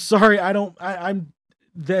 I'm sorry, I'm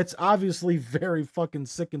that's obviously very fucking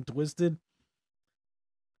sick and twisted.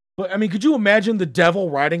 But I mean, could you imagine the devil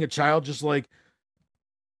riding a child just like,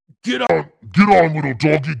 get on, little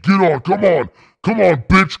doggy, get on, come on,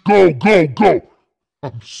 bitch, go.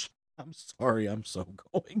 I'm sorry, I'm so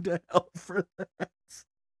going to hell for that.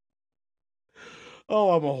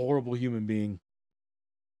 Oh, I'm a horrible human being.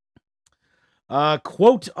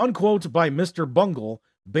 Quote, unquote, by Mr. Bungle,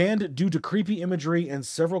 banned due to creepy imagery and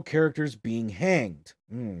several characters being hanged.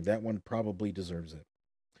 That one probably deserves it.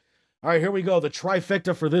 All right, here we go. The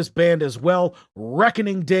trifecta for this band as well.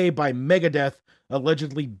 Reckoning Day by Megadeth,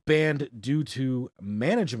 allegedly banned due to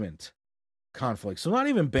management conflict. So not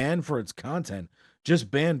even banned for its content,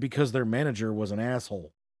 just banned because their manager was an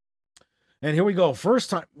asshole. And here we go. First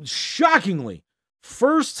time, shockingly,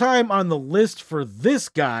 first time on the list for this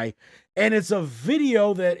guy. And it's a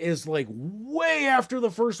video that is like way after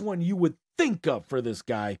the first one you would think of for this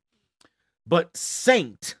guy. But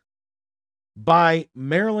Saint by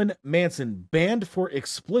Marilyn Manson, banned for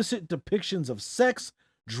explicit depictions of sex,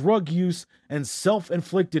 drug use, and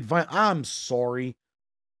self-inflicted violence. I'm sorry.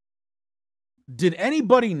 Did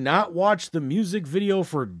anybody not watch the music video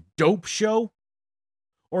for Dope Show?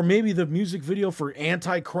 Or maybe the music video for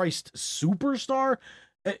Antichrist Superstar?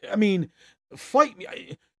 I mean, fight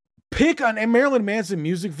me. Pick on a Marilyn Manson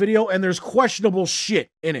music video and there's questionable shit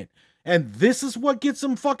in it. And this is what gets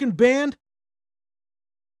him fucking banned?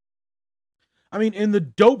 I mean, in the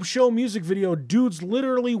Dope Show music video, dude's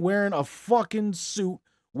literally wearing a fucking suit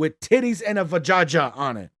with titties and a vajaja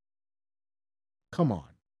on it. Come on.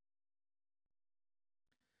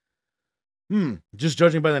 Just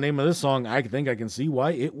judging by the name of this song, I think I can see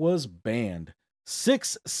why it was banned.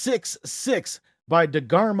 666 by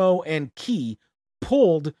DeGarmo and Key,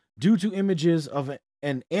 pulled due to images of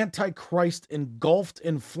an Antichrist engulfed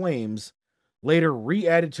in flames, later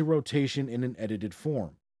re-added to rotation in an edited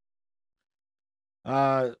form.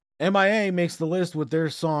 MIA makes the list with their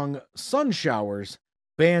song Sun Showers,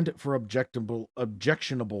 banned for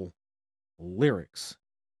objectionable lyrics.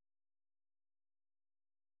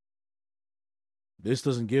 This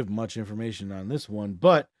doesn't give much information on this one,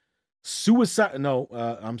 but let's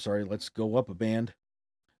go up a band.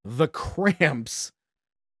 The Cramps,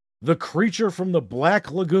 The Creature from the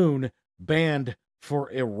Black Lagoon, banned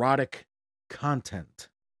for erotic content.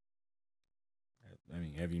 I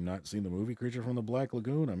mean, have you not seen the movie Creature from the Black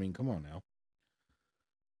Lagoon? I mean, come on now.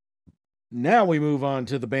 Now we move on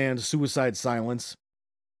to the band Suicide Silence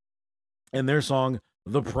and their song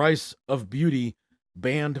The Price of Beauty,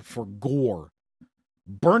 banned for gore.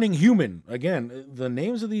 Burning Human, again, the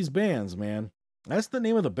names of these bands, man, that's the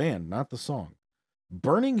name of the band, not the song.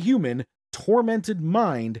 Burning Human, Tormented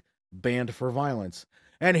Mind, Banned for Violence.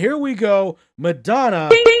 And here we go, Madonna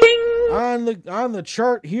on the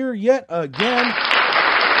chart here yet again. 4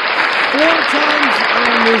 times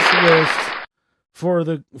on this list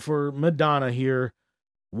for Madonna here.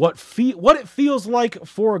 What it feels like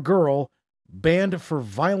for a girl, banned for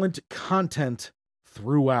violent content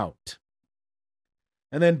throughout.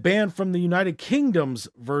 And then banned from the United Kingdom's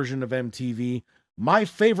version of MTV, My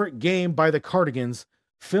Favorite Game by the Cardigans,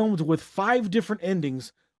 filmed with 5 different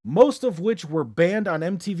endings, most of which were banned on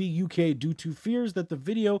MTV UK due to fears that the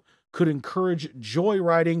video could encourage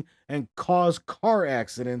joyriding and cause car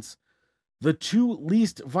accidents. The 2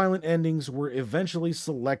 least violent endings were eventually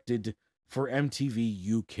selected for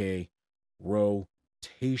MTV UK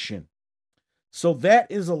rotation. So that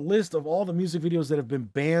is a list of all the music videos that have been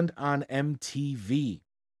banned on MTV.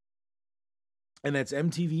 And that's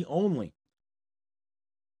MTV only.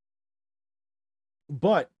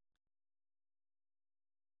 But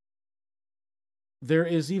there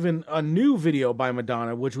is even a new video by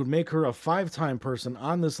Madonna, which would make her a 5-time person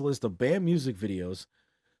on this list of banned music videos.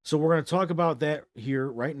 So we're going to talk about that here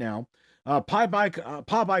right now. Pop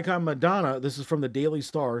icon Madonna, this is from the Daily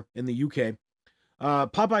Star in the UK.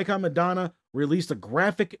 Pop icon Madonna released a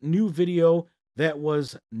graphic new video that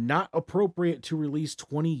was not appropriate to release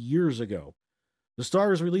 20 years ago. The Star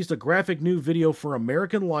has released a graphic new video for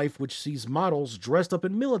American Life, which sees models dressed up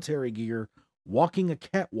in military gear walking a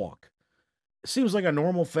catwalk. It seems like a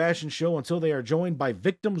normal fashion show until they are joined by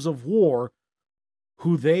victims of war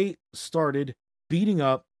who they started beating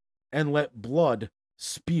up and let blood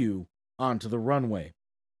spew onto the runway.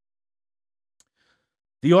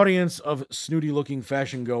 The audience of snooty-looking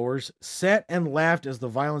fashion goers sat and laughed as the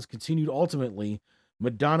violence continued. Ultimately,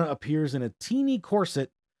 Madonna appears in a teeny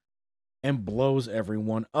corset and blows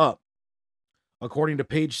everyone up. According to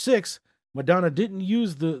Page 6, Madonna didn't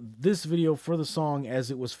use this video for the song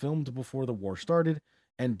as it was filmed before the war started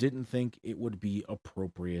and didn't think it would be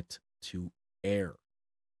appropriate to air.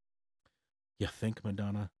 You think,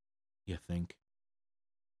 Madonna? You think?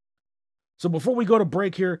 So before we go to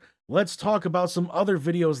break here, let's talk about some other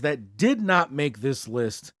videos that did not make this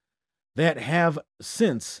list that have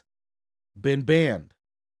since been banned.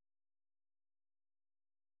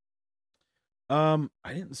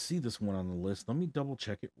 I didn't see this one on the list. Let me double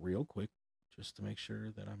check it real quick just to make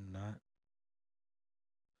sure that I'm not.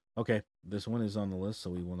 Okay, this one is on the list, so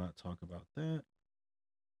we will not talk about that.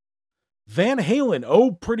 Van Halen,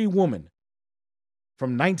 Oh Pretty Woman,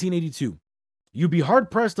 from 1982. You'd be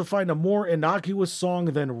hard-pressed to find a more innocuous song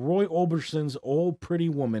than Roy Orbison's Oh Pretty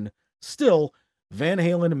Woman. Still, Van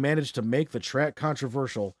Halen managed to make the track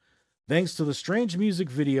controversial thanks to the strange music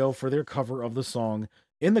video for their cover of the song.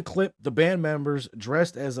 In the clip, the band members,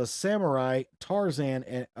 dressed as a samurai, Tarzan,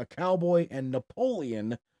 and a cowboy, and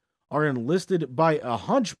Napoleon, are enlisted by a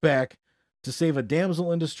hunchback to save a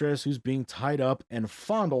damsel in distress who's being tied up and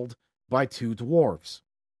fondled by 2 dwarves.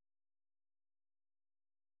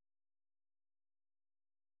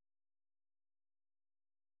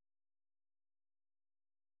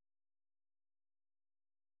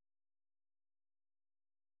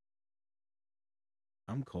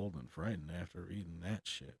 I'm cold and frightened after reading that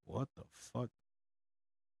shit. What the fuck?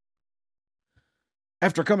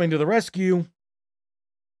 After coming to the rescue,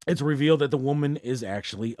 it's revealed that the woman is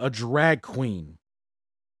actually a drag queen.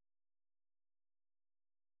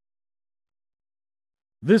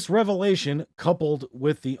 This revelation, coupled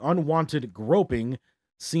with the unwanted groping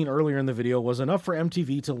seen earlier in the video, was enough for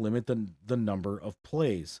MTV to limit the number of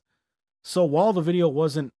plays. So while the video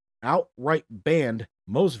wasn't outright banned,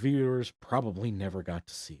 most viewers probably never got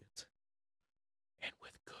to see it. And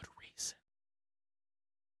with good reason.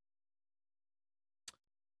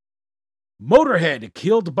 Motorhead,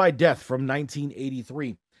 Killed by Death, from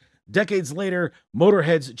 1983. Decades later,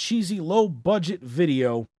 Motorhead's cheesy low-budget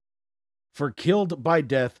video for Killed by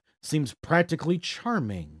Death seems practically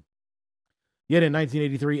charming. Yet in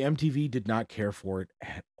 1983, MTV did not care for it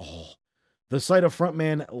at all. The sight of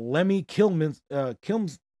frontman Lemmy Kilmister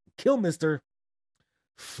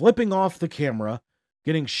flipping off the camera,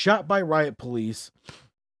 getting shot by riot police,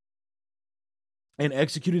 and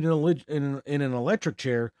executed in an electric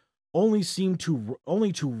chair, only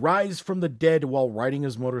to rise from the dead while riding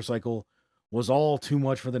his motorcycle, was all too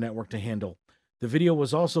much for the network to handle. The video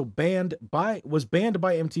was also banned by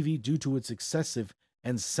MTV due to its excessive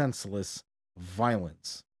and senseless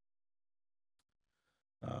violence.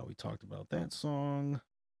 We talked about that song.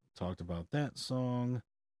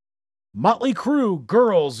 Motley Crue,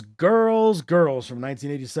 Girls, Girls, Girls, from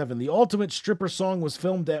 1987. The ultimate stripper song was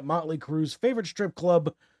filmed at Motley Crue's favorite strip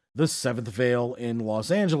club, the Seventh Veil in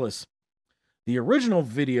Los Angeles. The original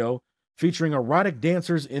video featuring erotic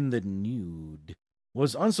dancers in the nude,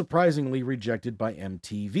 was unsurprisingly rejected by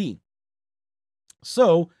MTV.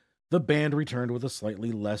 So, the band returned with a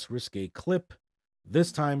slightly less risque clip,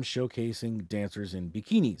 this time showcasing dancers in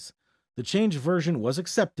bikinis. The changed version was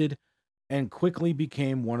accepted and quickly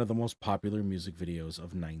became one of the most popular music videos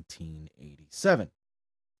of 1987.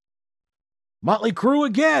 Motley Crue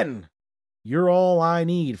again! You're All I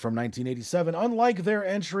Need from 1987. Unlike their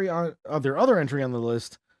other entry on the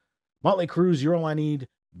list, Motley Crue's You're All I Need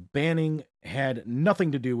banning had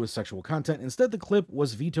nothing to do with sexual content. Instead, the clip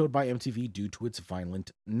was vetoed by MTV due to its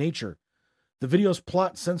violent nature. The video's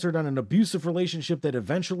plot centered on an abusive relationship that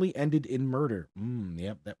eventually ended in murder.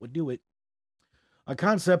 Yep, that would do it. A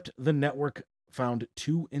concept the network found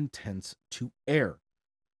too intense to air.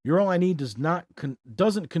 You're All I Need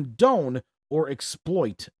doesn't condone or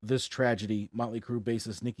exploit this tragedy, Motley Crue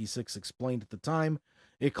bassist Nikki Sixx explained at the time.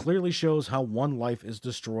 It clearly shows how one life is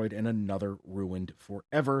destroyed and another ruined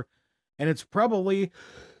forever. And it's probably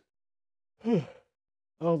a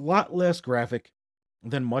lot less graphic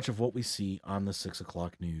than much of what we see on the 6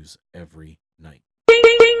 o'clock news every night.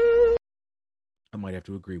 I might have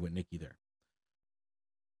to agree with Nikki there.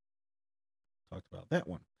 Talked about that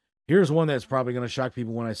one. Here's one that's probably going to shock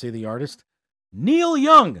people when I say the artist. Neil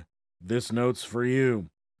Young. This note's for you.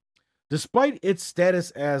 Despite its status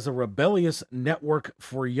as a rebellious network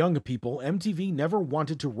for young people, MTV never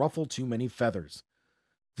wanted to ruffle too many feathers.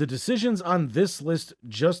 The decisions on this list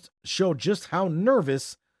just show just how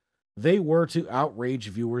nervous they were to outrage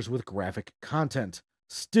viewers with graphic content.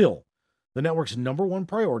 Still, the network's number one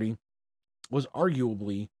priority was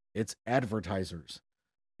arguably its advertisers.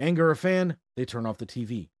 Anger a fan, they turn off the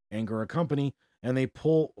TV. Anger a company, and they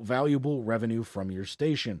pull valuable revenue from your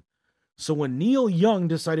station. So when Neil Young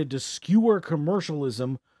decided to skewer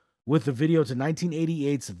commercialism with the video to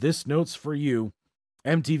 1988's This Note's for You,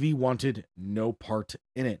 MTV wanted no part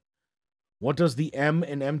in it. What does the M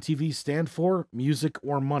in MTV stand for? Music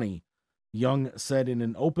or money? Young said in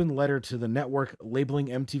an open letter to the network, labeling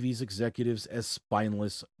MTV's executives as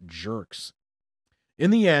spineless jerks.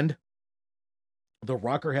 In the end, the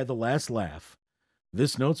rocker had the last laugh.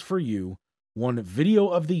 This Note's for You won Video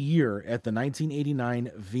of the Year at the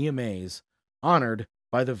 1989 VMAs, honored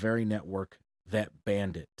by the very network that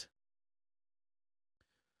banned it.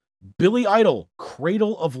 Billy Idol,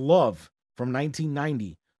 Cradle of Love from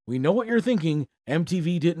 1990. We know what you're thinking.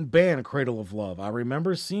 MTV didn't ban Cradle of Love. I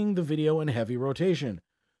remember seeing the video in heavy rotation.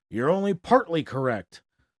 You're only partly correct.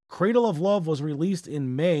 Cradle of Love was released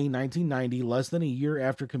in May 1990, less than a year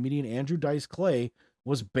after comedian Andrew Dice Clay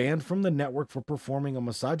was banned from the network for performing a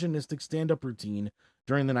misogynistic stand-up routine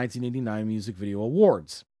during the 1989 Music Video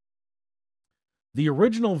Awards. The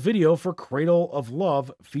original video for Cradle of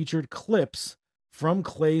Love featured clips from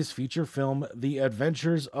Clay's feature film The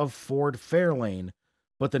Adventures of Ford Fairlane,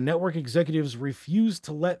 but the network executives refused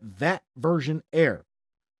to let that version air.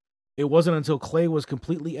 It wasn't until Clay was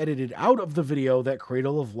completely edited out of the video that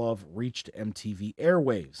Cradle of Love reached MTV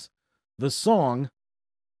airwaves. The song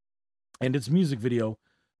and its music video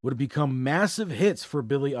would become massive hits for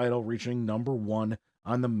Billy Idol, reaching number one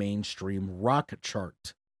on the mainstream rock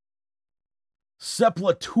chart.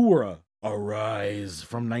 Sepultura, Arise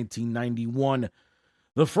from 1991.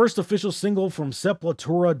 The first official single from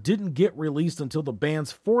Sepultura didn't get released until the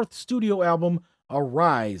band's fourth studio album,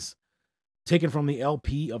 Arise, taken from the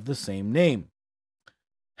LP of the same name.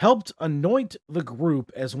 Helped anoint the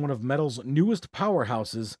group as one of metal's newest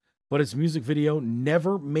powerhouses, but its music video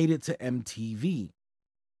never made it to MTV.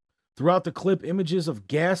 Throughout the clip, images of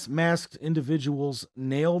gas-masked individuals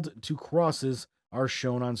nailed to crosses are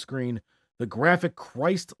shown on screen. The graphic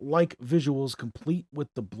Christ-like visuals, complete with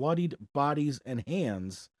the bloodied bodies and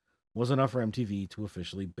hands, was enough for MTV to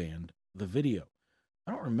officially ban the video.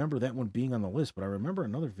 I don't remember that one being on the list, but I remember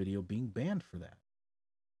another video being banned for that.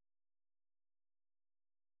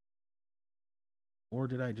 Or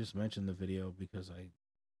did I just mention the video because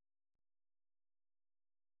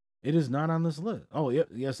It is not on this list. Oh,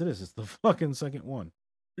 yes, it is. It's the fucking second one.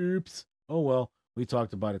 Oops. Oh, well, we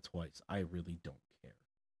talked about it twice. I really don't care.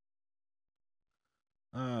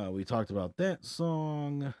 We talked about that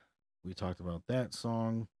song.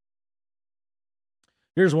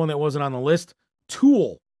 Here's one that wasn't on the list.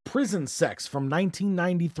 Tool, Prison Sex from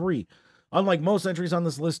 1993. Unlike most entries on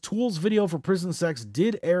this list, Tool's video for Prison Sex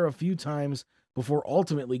did air a few times before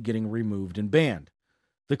ultimately getting removed and banned.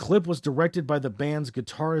 The clip was directed by the band's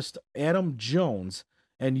guitarist Adam Jones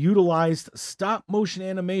and utilized stop-motion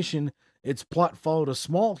animation. Its plot followed a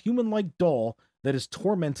small human-like doll that is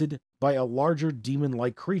tormented by a larger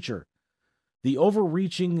demon-like creature. The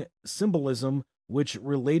overreaching symbolism which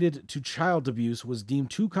related to child abuse, was deemed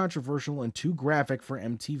too controversial and too graphic for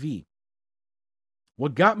MTV.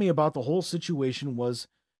 What got me about the whole situation was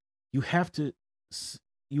you have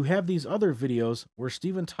these other videos where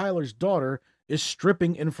Steven Tyler's daughter is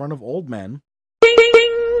stripping in front of old men,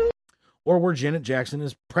 or where Janet Jackson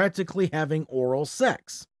is practically having oral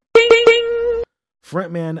sex.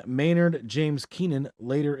 Frontman Maynard James Keenan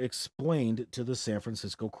later explained to the San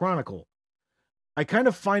Francisco Chronicle, "I kind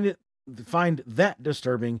of find that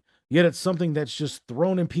disturbing, yet it's something that's just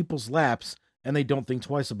thrown in people's laps and they don't think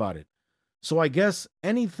twice about it. So I guess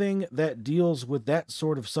anything that deals with that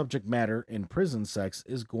sort of subject matter in prison sex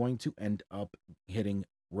is going to end up hitting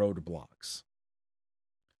roadblocks."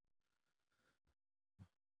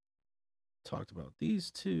 Talked about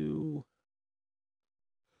these two.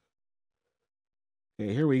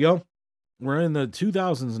 Okay, here we go. We're in the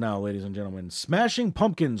 2000s now, ladies and gentlemen. Smashing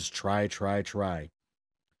Pumpkins, Try, Try, Try.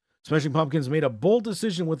 Smashing Pumpkins made a bold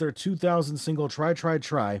decision with their 2000 single Try, Try,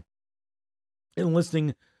 Try,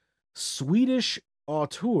 enlisting Swedish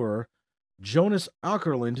auteur Jonas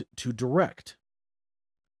Åkerlund to direct.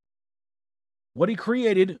 What he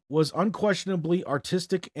created was unquestionably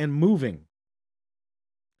artistic and moving,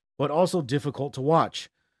 but also difficult to watch.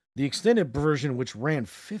 The extended version, which ran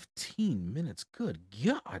 15 minutes, good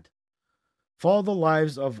God, followed the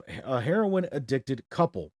lives of a heroin-addicted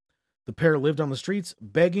couple. The pair lived on the streets,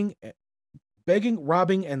 begging,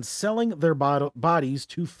 robbing, and selling their bodies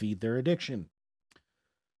to feed their addiction.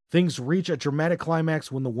 Things reach a dramatic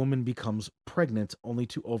climax when the woman becomes pregnant, only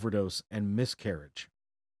to overdose and miscarriage.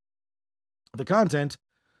 The content,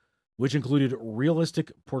 which included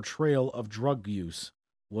realistic portrayal of drug use,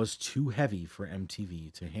 was too heavy for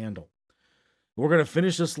MTV to handle. We're going to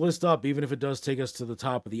finish this list up, even if it does take us to the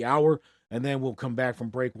top of the hour, and then we'll come back from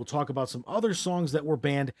break. We'll talk about some other songs that were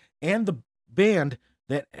banned, and the band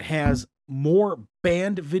that has more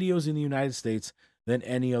banned videos in the United States than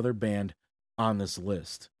any other band on this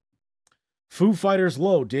list. Foo Fighters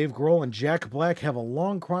Low, Dave Grohl and Jack Black have a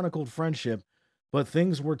long chronicled friendship, but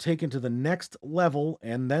things were taken to the next level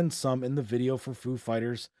and then some in the video for Foo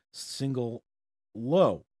Fighters' single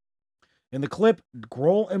Low. In the clip,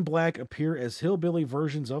 Grohl and Black appear as hillbilly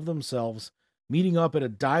versions of themselves, meeting up at a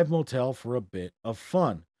dive motel for a bit of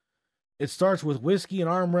fun. It starts with whiskey and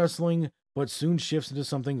arm wrestling, but soon shifts into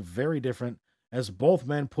something very different as both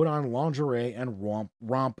men put on lingerie and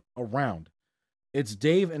romp around. It's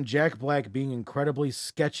Dave and Jack Black being incredibly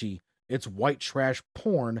sketchy. It's white trash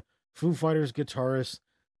porn, Foo Fighters guitarist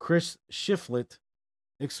Chris Shiflett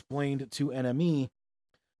explained to NME.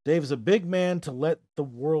 Dave's a big man to let the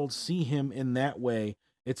world see him in that way.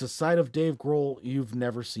 It's a side of Dave Grohl you've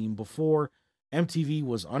never seen before. MTV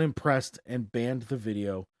was unimpressed and banned the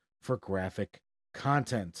video for graphic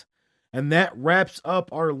content. And that wraps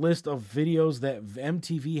up our list of videos that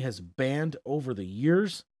MTV has banned over the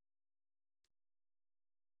years.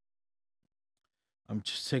 I'm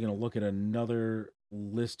just taking a look at another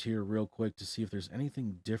list here real quick to see if there's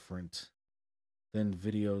anything different than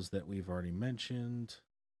videos that we've already mentioned.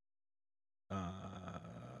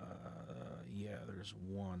 Yeah, there's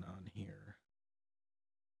one on here.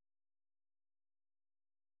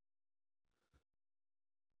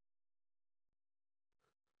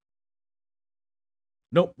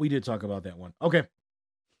 Nope, we did talk about that one. Okay.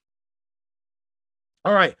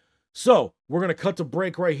 All right. So we're going to cut to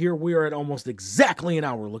break right here. We are at almost exactly an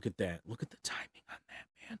hour. Look at that. Look at the timing on that,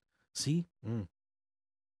 man. See?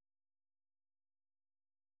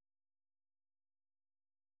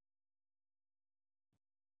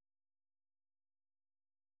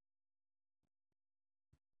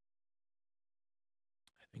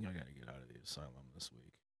 I think I got to get out of the asylum this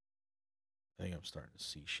week. I think I'm starting to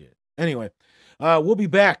see shit. Anyway, we'll be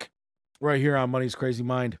back right here on Money's Crazy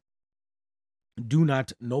Mind. Do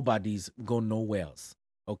not nobodies go nowheres.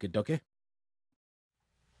 Okay, dokie?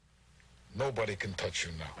 Nobody can touch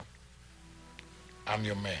you now. I'm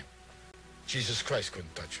your man. Jesus Christ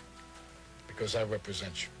couldn't touch you because I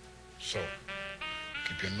represent you. So,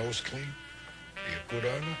 keep your nose clean, be a good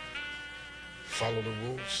earner, follow the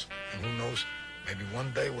rules, and who knows, maybe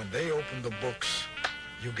one day when they open the books,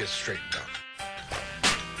 you get straightened out.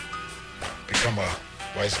 Become a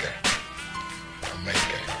wise guy, a made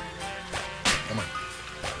guy. Come on,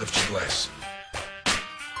 lift your glass.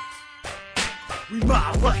 We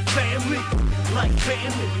mob like family, we mob like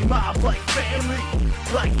family, we mob like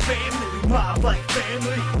family, we mob.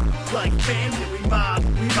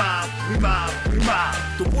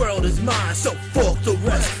 The world is mine, so fuck the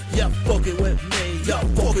rest. Y'all fucking with me, y'all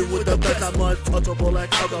fucking with the best. I'm untouchable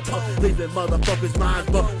like alcohol, leaving motherfuckers'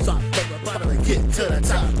 minds, but stop fucking about to get to the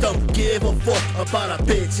top. Don't give a fuck about a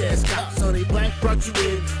bitch ass cop. Sonny Black brought you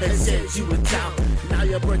in and said you would down. Now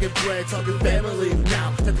you're breaking bread, talking family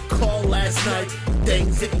now. Had the call last night,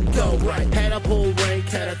 things didn't go right. Had a pull rank,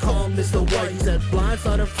 had a call Mr. White. He said blind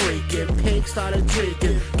started freaking, pink started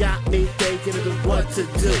drinking. Got me thinking of what to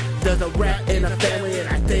do. There's a rat in a family and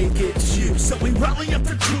I think it's you. So we rally up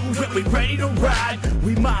the crew and we ready to ride.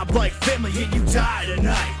 We mob like family and you die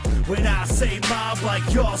tonight. When I say mob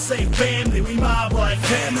like y'all say family, we mob like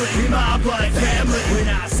family, we mob like family. When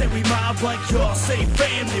I say we mob like y'all say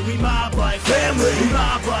family, we mob like family, we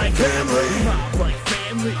mob like family, we mob like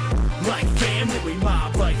family, like family, we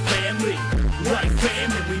mob like family, like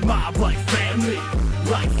family, we mob like family,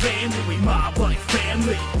 like family, we mob like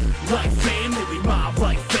family, like family, we mob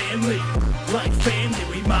like family, like family,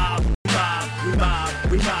 we mob, we mob,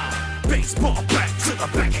 we mob. Baseball back to the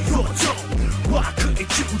back of your dome. Why couldn't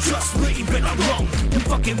you just leave it alone? You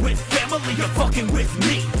fucking with family, you're fucking with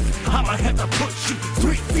me. I'ma have to push you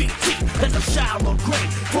 3 feet deep as a shallow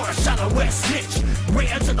grave for a shallow ass snitch.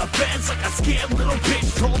 Ran to the fence like a scared little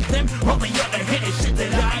bitch. Told them all the other hidden shit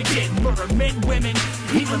that I did. Murder men, women,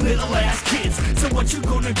 even little ass kids. So what you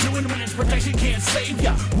gonna do when its protection can't save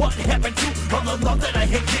ya? What happened to all the love that I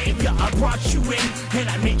had gave ya? I brought you in and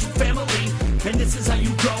I made you family. And this is how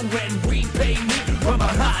you go and repay me from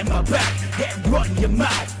behind my back and run your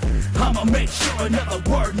mouth. I'ma make sure another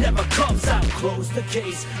word never comes out. Close the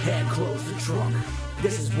case and close the trunk.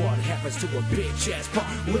 This is what happens to a bitch ass punk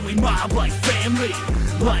when we mob like family.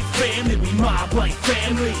 Like family, we mob like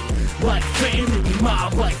family. Like family, we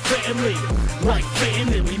mob like family. Like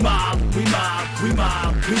family, we mob, we mob, we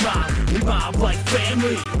mob, we mob, we mob like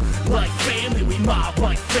family. Like family, we mob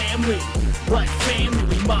like family. Like family,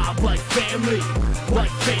 we mob like family. Like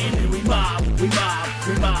family, we mob, we mob,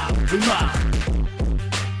 we mob, we mob.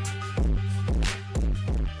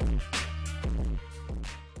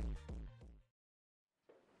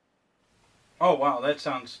 Oh wow, that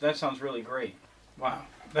sounds really great. Wow,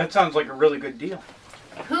 that sounds like a really good deal.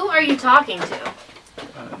 Who are you talking to?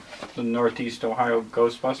 The Northeast Ohio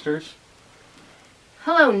Ghostbusters.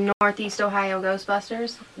 Hello, Northeast Ohio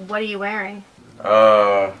Ghostbusters. What are you wearing?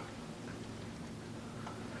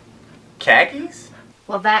 Khakis?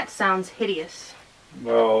 Well, that sounds hideous.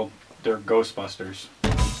 Well, they're Ghostbusters.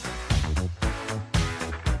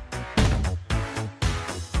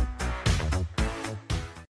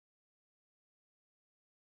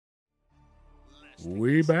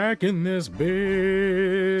 We back in this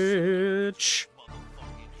bitch.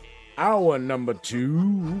 Hour number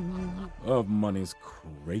 2 of Money's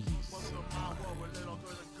Crazy.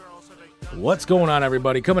 What's going on,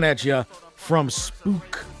 everybody? Coming at you from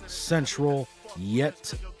Spook Central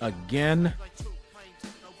yet again.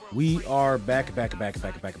 We are back.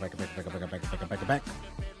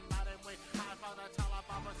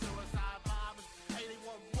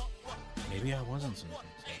 Maybe I wasn't saying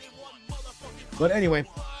things. But anyway,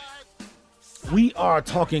 we are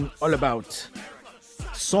talking all about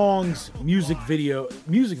songs, music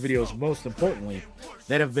videos, most importantly,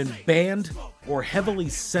 that have been banned or heavily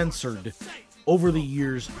censored over the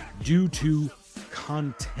years due to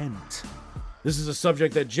content. This is a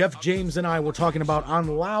subject that Jeff James and I were talking about on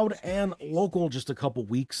Loud and Local just a couple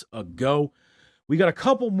weeks ago. We got a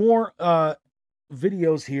couple more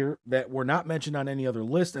videos here that were not mentioned on any other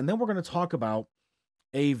list, and then we're going to talk about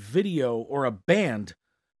a video or a band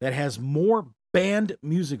that has more banned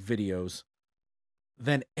music videos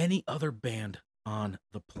than any other band on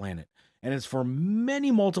the planet. And it's for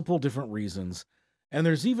many multiple different reasons. And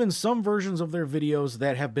there's even some versions of their videos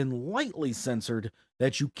that have been lightly censored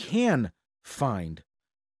that you can find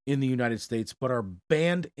in the United States, but are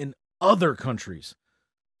banned in other countries.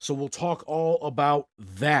 So we'll talk all about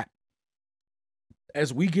that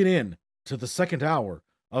as we get in to the second hour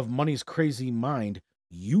of Money's Crazy Mind.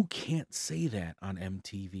 You can't say that on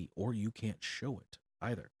MTV, or you can't show it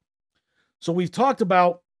either. So we've talked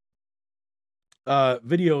about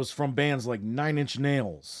videos from bands like Nine Inch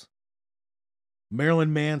Nails,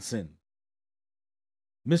 Marilyn Manson,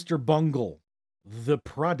 Mr. Bungle, The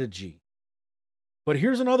Prodigy. But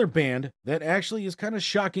here's another band that actually is kind of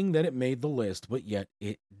shocking that it made the list, but yet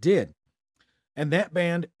it did. And that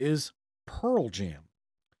band is Pearl Jam.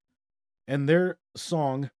 And their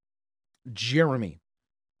song, Jeremy.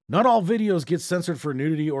 Not all videos get censored for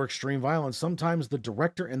nudity or extreme violence. Sometimes the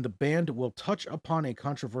director and the band will touch upon a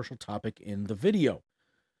controversial topic in the video.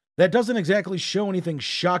 That doesn't exactly show anything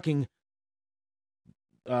shocking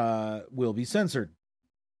will be censored.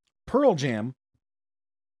 Pearl Jam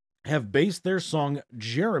have based their song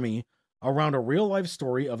Jeremy around a real-life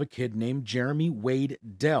story of a kid named Jeremy Wade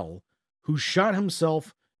Dell, who shot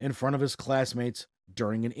himself in front of his classmates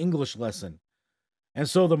during an English lesson. And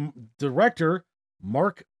so the director,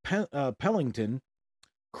 Mark Pellington,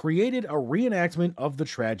 created a reenactment of the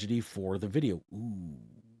tragedy for the video. Ooh.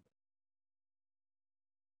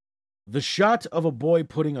 The shot of a boy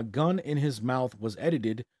putting a gun in his mouth was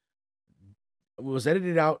edited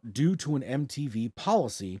out due to an MTV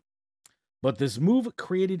policy, but this move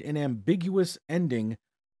created an ambiguous ending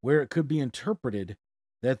where it could be interpreted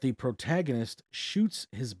that the protagonist shoots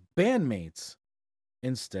his bandmates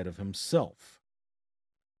instead of himself.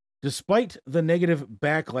 Despite the negative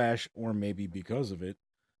backlash, or maybe because of it,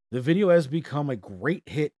 the video has become a great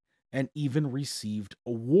hit and even received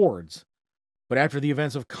awards. But after the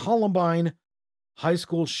events of Columbine, high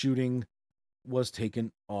school shooting was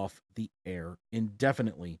taken off the air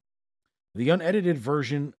indefinitely. The unedited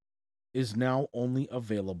version is now only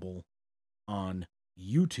available on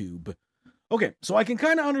YouTube. Okay, so I can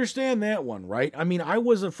kind of understand that one, right? I mean, I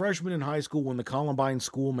was a freshman in high school when the Columbine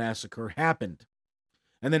school massacre happened.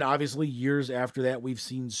 And then obviously years after that, we've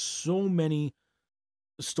seen so many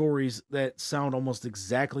stories that sound almost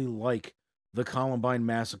exactly like the Columbine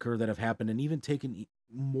massacre that have happened and even taken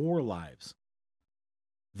more lives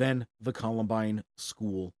than the Columbine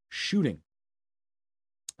school shooting.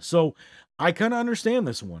 So I kind of understand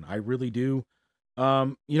this one. I really do.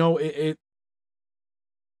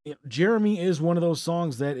 Jeremy is one of those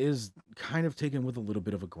songs that is kind of taken with a little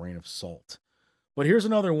bit of a grain of salt. But here's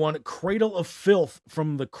another one, Cradle of Filth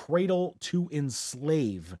from the Cradle to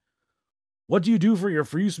Enslave. What do you do for your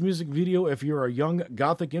first music video if you're a young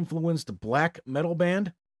gothic-influenced black metal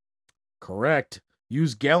band? Correct.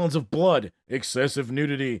 Use gallons of blood, excessive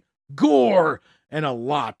nudity, gore, and a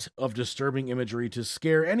lot of disturbing imagery to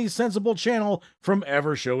scare any sensible channel from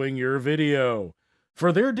ever showing your video.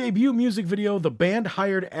 For their debut music video, the band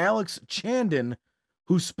hired Alex Chandon,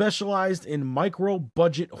 who specialized in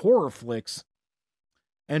micro-budget horror flicks,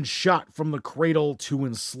 and shot from the Cradle to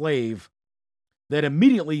Enslave, that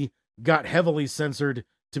immediately got heavily censored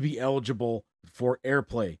to be eligible for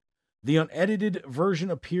airplay. The unedited version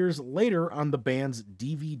appears later on the band's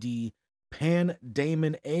DVD, Pan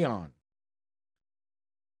Damon Aeon.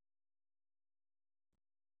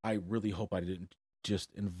 I really hope I didn't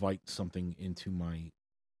just invite something into myself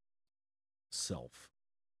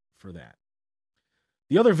for that.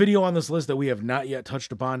 The other video on this list that we have not yet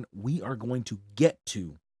touched upon, we are going to get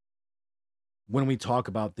to when we talk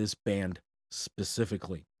about this band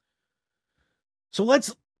specifically. So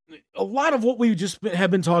a lot of what we just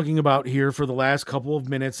have been talking about here for the last couple of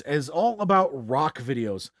minutes is all about rock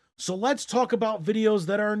videos. So let's talk about videos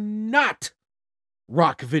that are not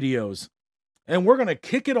rock videos. And we're going to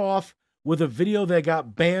kick it off with a video that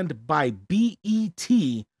got banned by BET,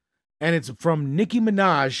 and it's from Nicki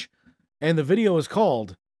Minaj, and the video is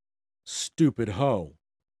called Stupid Hoe.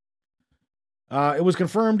 It was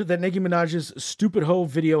confirmed that Nicki Minaj's Stupid Hoe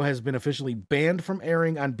video has been officially banned from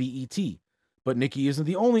airing on BET. But Nicki isn't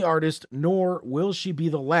the only artist, nor will she be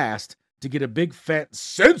the last to get a big fat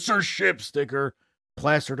censorship sticker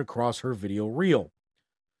plastered across her video reel.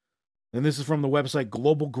 And this is from the website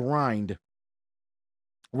Global Grind.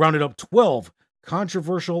 Rounded up 12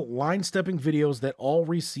 controversial line-stepping videos that all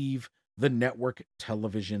receive the network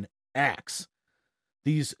television axe.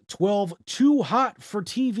 These 12 too hot for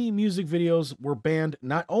TV music videos were banned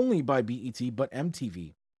not only by BET, but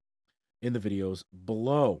MTV in the videos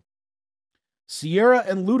below. Sierra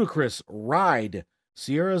and Ludacris, Ride.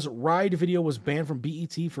 Sierra's Ride video was banned from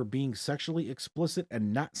BET for being sexually explicit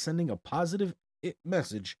and not sending a positive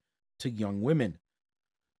message to young women.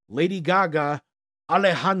 Lady Gaga,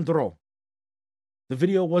 Alejandro. The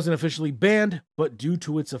video wasn't officially banned, but due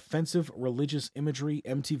to its offensive religious imagery,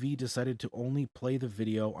 MTV decided to only play the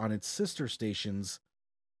video on its sister stations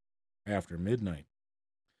after midnight.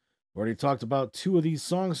 We already talked about two of these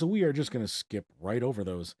songs, so we are just going to skip right over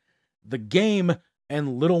those. The Game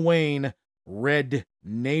and Lil Wayne, Red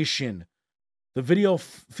Nation. The video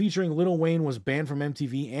featuring Lil Wayne was banned from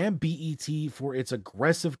MTV and BET for its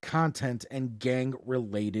aggressive content and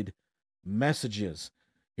gang-related messages.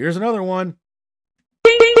 Here's another one.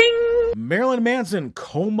 Marilyn Manson,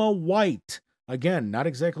 Coma White. Again, not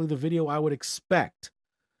exactly the video I would expect.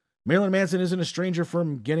 Marilyn Manson isn't a stranger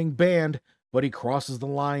from getting banned, but he crosses the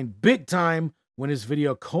line big time when his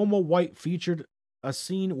video Coma White featured a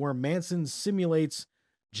scene where Manson simulates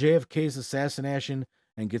JFK's assassination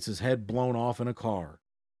and gets his head blown off in a car.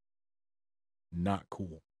 Not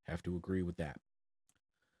cool. Have to agree with that.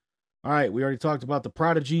 All right, we already talked about The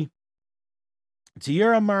Prodigy.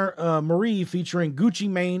 Tierra Marie featuring Gucci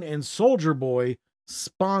Mane and Soulja Boy,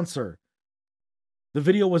 Sponsor. The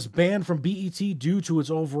video was banned from BET due to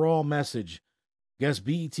its overall message. Guess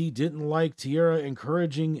BET didn't like Tierra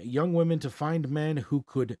encouraging young women to find men who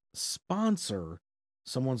could sponsor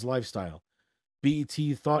someone's lifestyle. BET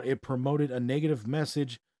thought it promoted a negative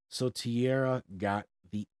message, so Tierra got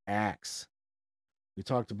the axe. We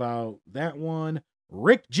talked about that one.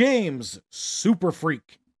 Rick James, Super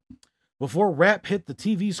Freak. Before rap hit the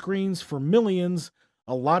TV screens for millions,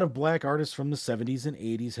 a lot of black artists from the 70s and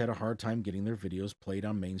 80s had a hard time getting their videos played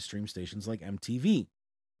on mainstream stations like MTV.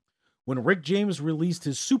 When Rick James released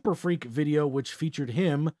his Super Freak video, which featured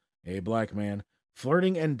him, a black man,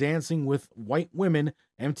 flirting and dancing with white women,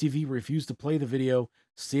 MTV refused to play the video,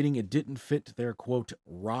 stating it didn't fit their, quote,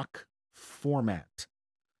 rock format.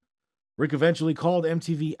 Rick eventually called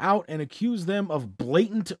MTV out and accused them of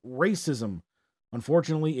blatant racism.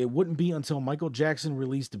 Unfortunately, it wouldn't be until Michael Jackson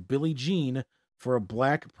released Billie Jean for a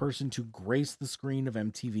black person to grace the screen of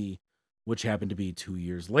MTV, which happened to be 2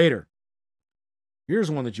 years later.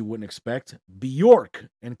 Here's one that you wouldn't expect. Bjork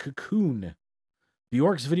and Cocoon.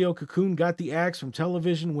 Bjork's video Cocoon got the axe from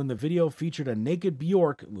television when the video featured a naked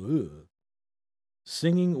Bjork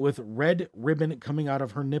singing with red ribbon coming out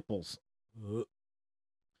of her nipples. The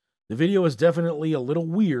video is definitely a little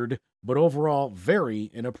weird, but overall very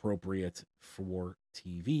inappropriate for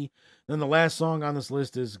TV. Then the last song on this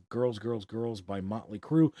list is Girls, Girls, Girls by Motley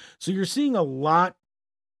Crue. So you're seeing a lot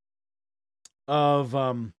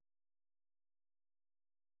of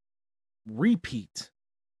repeat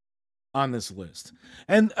on this list.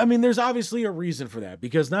 And I mean, there's obviously a reason for that,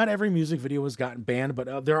 because not every music video has gotten banned,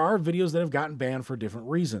 but there are videos that have gotten banned for different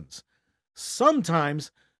reasons.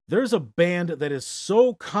 Sometimes there's a band that is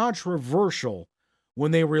so controversial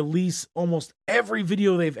when they release almost every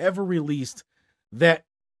video they've ever released that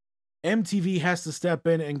MTV has to step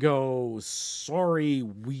in and go, sorry,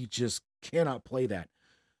 we just cannot play that.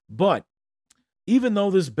 But even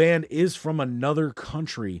though this band is from another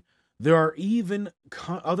country, there are even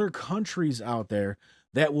other countries out there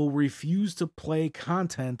that will refuse to play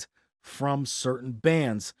content from certain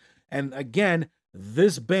bands. And again,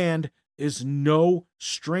 this band is no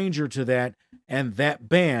stranger to that, and that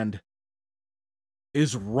band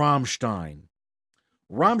is Rammstein.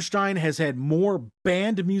 Rammstein has had more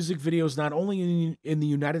banned music videos, not only in the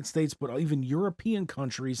United States, but even European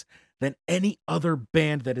countries, than any other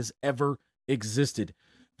band that has ever existed.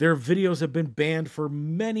 Their videos have been banned for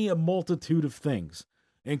many a multitude of things,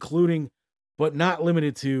 including, but not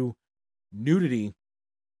limited to, nudity,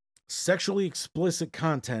 sexually explicit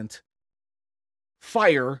content,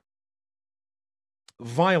 fire,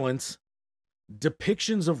 violence,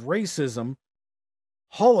 depictions of racism,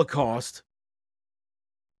 Holocaust,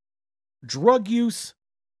 drug use,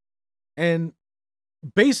 and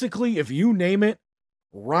basically, if you name it,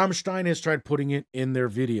 Rammstein has tried putting it in their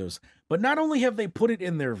videos. But not only have they put it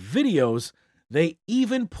in their videos, they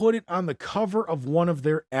even put it on the cover of one of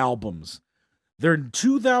their albums. Their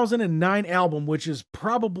 2009 album, which is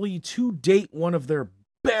probably to date one of their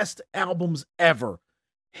best albums ever.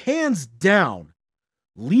 Hands down,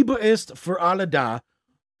 Liebe ist für alle da,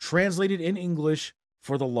 translated in English,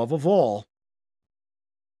 for the love of all,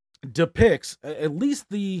 depicts, at least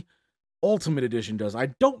the Ultimate Edition does. I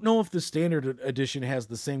don't know if the Standard Edition has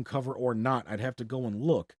the same cover or not. I'd have to go and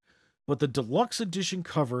look. But the Deluxe Edition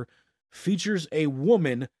cover features a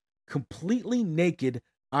woman completely naked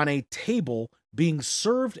on a table being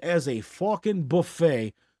served as a fucking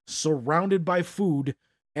buffet, surrounded by food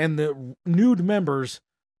and the nude members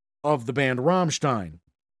of the band Rammstein.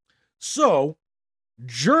 So,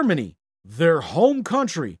 Germany, their home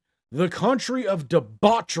country, the country of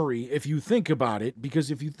debauchery, if you think about it, because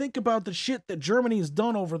if you think about the shit that Germany has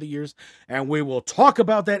done over the years, and we will talk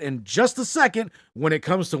about that in just a second when it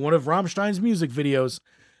comes to one of Rammstein's music videos,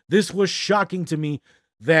 this was shocking to me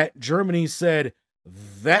that Germany said,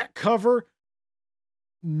 that cover,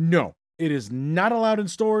 no, it is not allowed in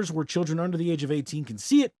stores where children under the age of 18 can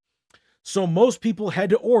see it. So most people had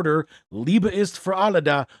to order Liebe ist für alle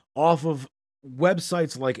da off of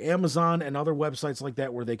websites like Amazon and other websites like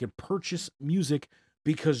that where they could purchase music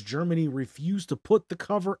because Germany refused to put the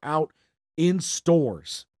cover out in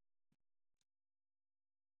stores.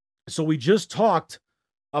 So we just talked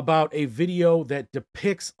about a video that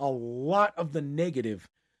depicts a lot of the negative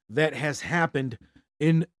that has happened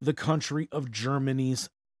in the country of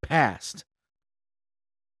Germany's past.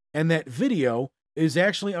 And that video is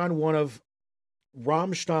actually on one of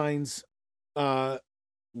Rammstein's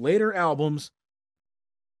later albums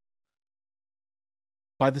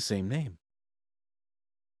by the same name.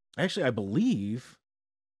 Actually, I believe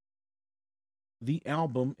the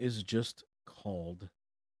album is just called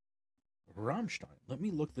Rammstein. Let me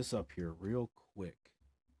look this up here real quick.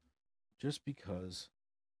 Just because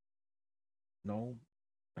No,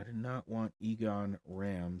 I did not want Egon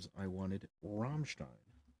Rams. I wanted Rammstein.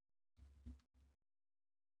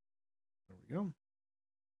 There we go.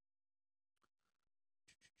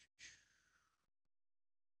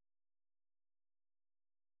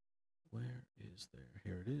 Where is there?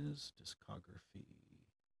 Here it is. Discography.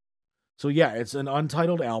 So yeah, it's an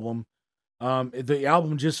untitled album. The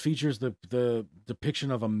album just features the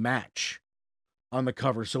depiction of a match on the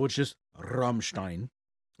cover, so it's just Rammstein.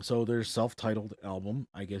 So their self-titled album,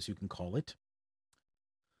 I guess you can call it.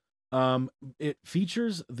 It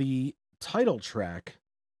features the title track.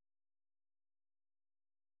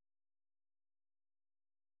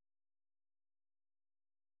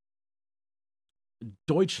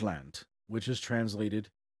 Deutschland, which is translated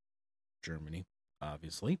Germany,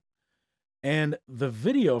 obviously. And the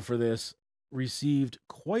video for this received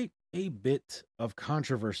quite a bit of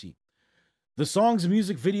controversy. The song's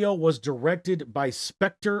music video was directed by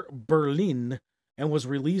Spectre Berlin and was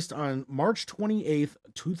released on March 28th,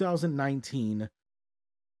 2019,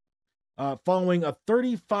 following a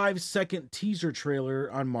 35-second teaser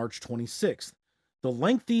trailer on March 26th. The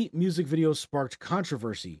lengthy music video sparked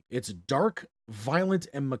controversy. Its dark, violent,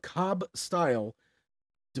 and macabre style,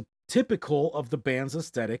 typical of the band's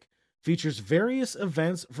aesthetic, features various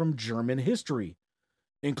events from German history,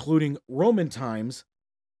 including Roman times,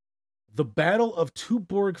 the Battle of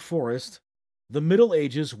Teutoburg Forest, the Middle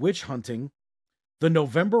Ages, witch hunting, the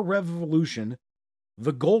November Revolution,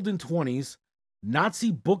 the Golden Twenties,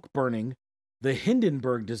 Nazi book burning, the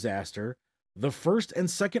Hindenburg disaster, the First and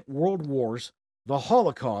Second World Wars, the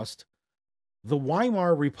Holocaust, the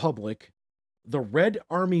Weimar Republic, the Red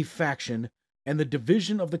Army faction, and the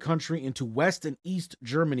division of the country into West and East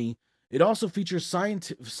Germany. It also features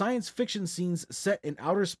science fiction scenes set in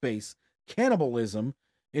outer space, cannibalism,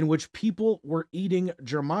 in which people were eating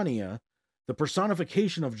Germania, the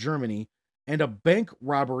personification of Germany, and a bank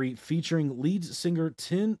robbery featuring lead singer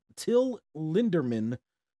Till Lindemann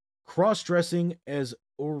cross-dressing as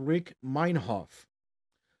Ulrich Meinhof.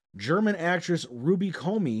 German actress Ruby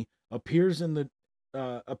Comey appears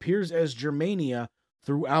as Germania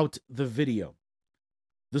throughout the video.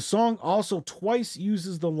 The song also twice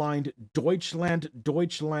uses the line Deutschland,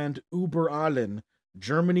 Deutschland über allen,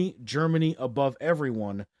 Germany, Germany above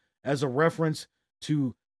everyone, as a reference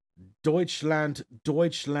to Deutschland,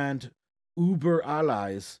 Deutschland über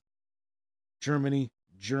alles, Germany,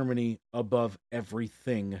 Germany above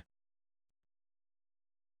everything,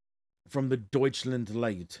 from the Deutschland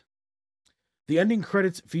Lied. The ending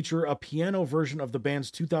credits feature a piano version of the band's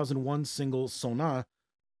 2001 single Sona.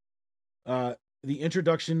 The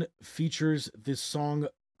introduction features this song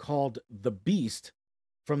called The Beast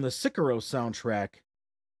from the Sicaro soundtrack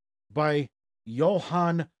by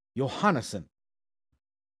Johan Johannesson.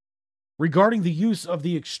 Regarding the use of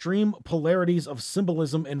the extreme polarities of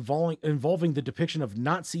symbolism involving the depiction of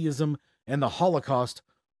Nazism and the Holocaust,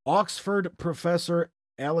 Oxford professor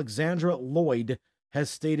Alexandra Lloyd has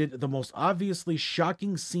stated the most obviously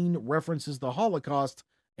shocking scene references the Holocaust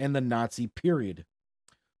and the Nazi period.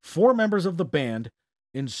 4 members of the band,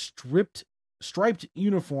 in striped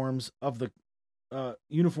uniforms of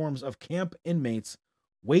camp inmates,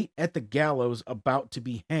 wait at the gallows about to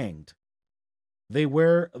be hanged. They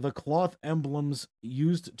wear the cloth emblems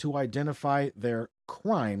used to identify their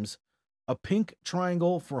crimes: a pink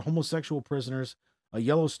triangle for homosexual prisoners, a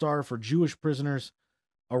yellow star for Jewish prisoners,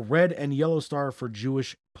 a red and yellow star for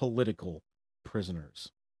Jewish political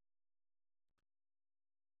prisoners.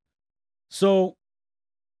 So,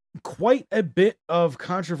 quite a bit of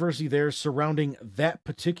controversy there surrounding that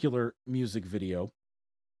particular music video.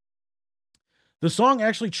 The song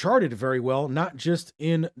actually charted very well, not just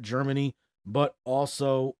in Germany, but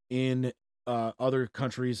also in other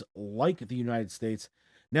countries like the United States.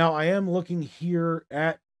 Now, I am looking here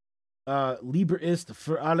at Liebe ist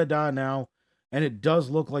für alle da now, and it does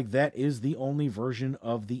look like that is the only version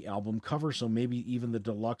of the album cover, so maybe even the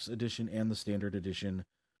deluxe edition and the standard edition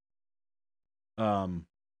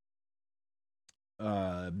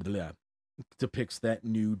depicts that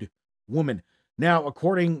nude woman. Now,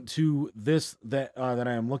 according to this that I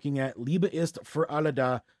am looking at, Liebe ist für alle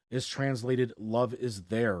da is translated "Love is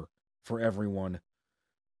there for everyone."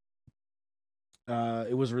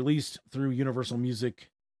 It was released through Universal Music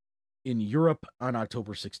in Europe on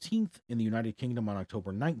October 16th, in the United Kingdom on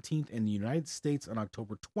October 19th, and the United States on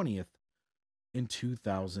October 20th in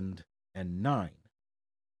 2009.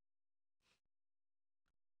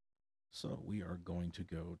 So we are going to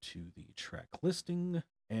go to the track listing,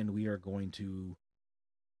 and we are going to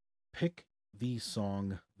pick the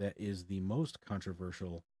song that is the most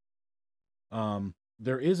controversial.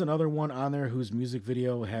 there is another one on there whose music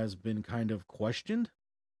video has been kind of questioned.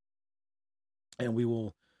 And we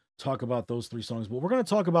will talk about those 3 songs. But we're going to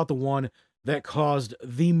talk about the one that caused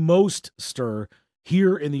the most stir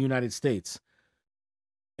here in the United States.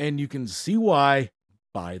 And you can see why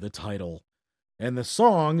by the title. And the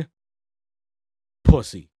song,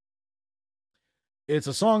 Pussy. It's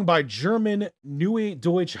a song by German Neue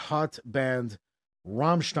Deutsche Hot band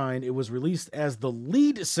Rammstein. It was released as the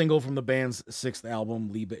lead single from the band's 6th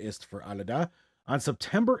album, Liebe ist für alle da, on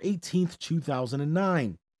September 18th,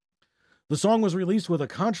 2009. The song was released with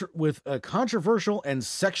a controversial and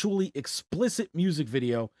sexually explicit music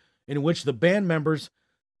video in which the band members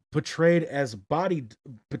portrayed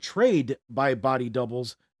by body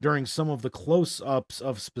doubles during some of the close-ups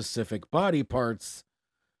of specific body parts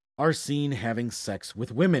are seen having sex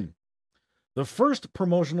with women. The first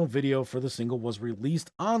promotional video for the single was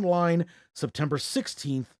released online September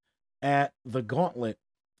 16th at The Gauntlet.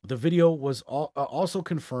 The video was also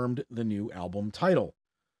confirmed the new album title.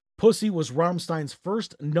 Pussy was Rammstein's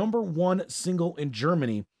first #1 single in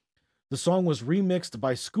Germany. The song was remixed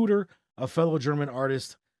by Scooter, a fellow German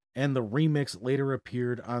artist, and the remix later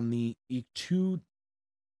appeared on the Ich tu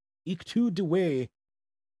die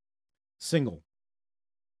single.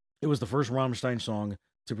 It was the first Rammstein song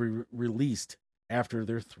to be released after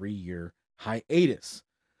their 3-year hiatus.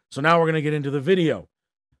 So now we're going to get into the video.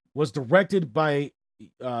 Was directed by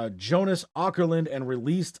Jonas Åkerlund and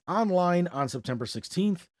released online on September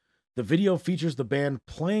 16th. The video features the band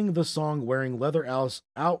playing the song wearing leather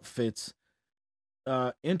outfits,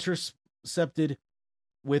 intercepted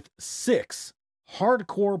with 6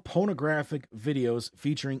 hardcore pornographic videos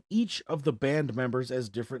featuring each of the band members as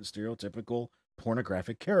different stereotypical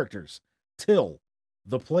pornographic characters. Till,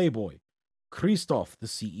 the playboy, Christoph, the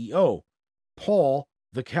CEO, Paul,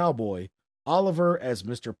 the cowboy, Oliver as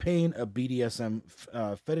Mr. Payne, a BDSM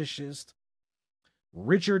fetishist,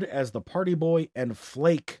 Richard as the party boy, and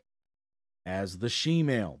Flake as the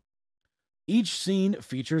she-male. Each scene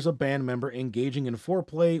features a band member engaging in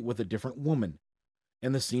foreplay with a different woman,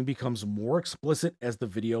 and the scene becomes more explicit as the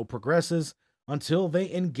video progresses until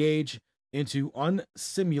they engage into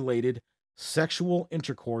unsimulated sexual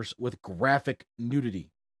intercourse with graphic nudity.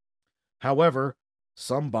 However,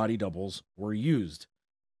 some body doubles were used.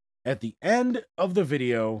 At the end of the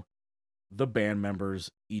video, the band members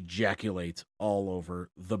ejaculate all over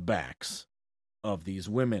the backs of these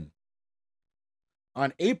women.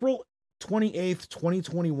 On April 28th,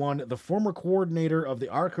 2021, the former coordinator of the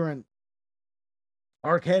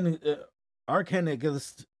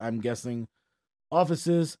Arkangelsk, I'm guessing,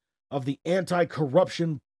 offices of the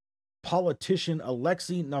anti-corruption politician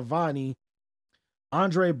Alexei Navalny,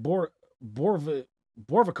 Andrei Borvikov,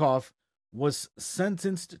 was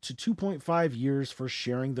sentenced to 2.5 years for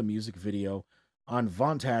sharing the music video on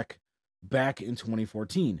Vontac back in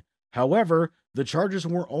 2014. However, the charges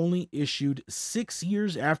were only issued 6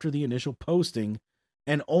 years after the initial posting,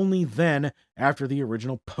 and only then after the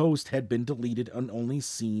original post had been deleted and only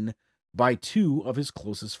seen by 2 of his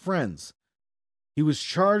closest friends. He was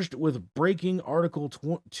charged with breaking Article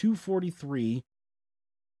 243,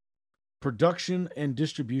 production and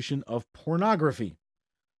distribution of pornography,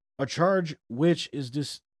 a charge which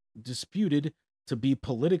is disputed to be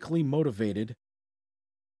politically motivated.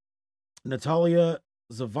 Natalia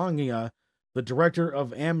Zavangia, the director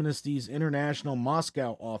of Amnesty's International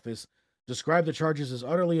Moscow office, described the charges as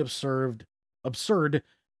utterly absurd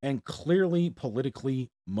and clearly politically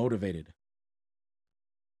motivated.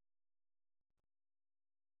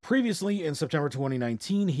 Previously, in September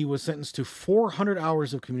 2019, he was sentenced to 400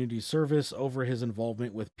 hours of community service over his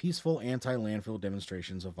involvement with peaceful anti-landfill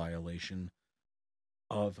demonstrations of violation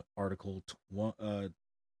of Article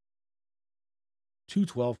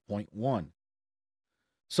 212.1.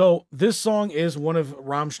 So this song is one of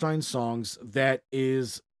Rammstein's songs that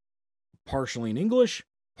is partially in English,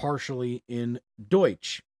 partially in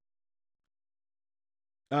Deutsch.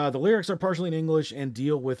 The lyrics are partially in English and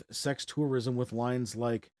deal with sex tourism with lines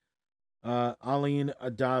like Allein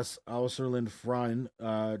das Außerland fahren,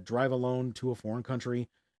 drive alone to a foreign country,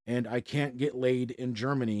 and I can't get laid in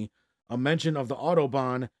Germany, a mention of the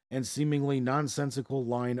Autobahn, and seemingly nonsensical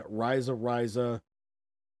line Reise,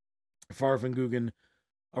 Farfengugen,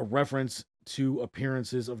 a reference to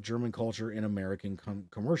appearances of German culture in American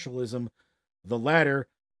commercialism, the latter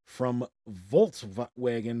from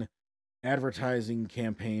Volkswagen advertising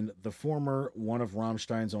campaign, the former one of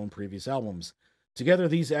Rammstein's own previous albums. Together,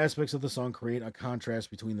 these aspects of the song create a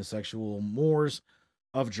contrast between the sexual mores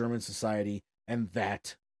of German society and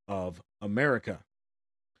that of America.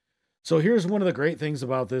 So here's one of the great things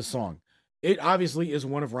about this song. It obviously is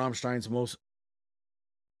one of Rammstein's most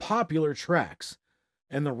popular tracks.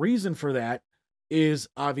 And the reason for that is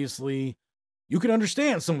obviously you can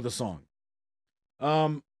understand some of the song.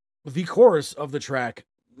 The chorus of the track,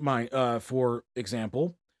 for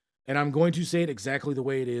example, and I'm going to say it exactly the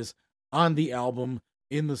way it is on the album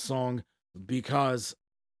in the song because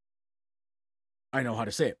I know how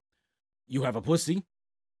to say it. You have a pussy.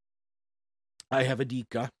 I have a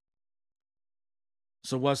dika.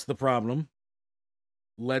 So what's the problem?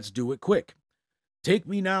 Let's do it quick. Take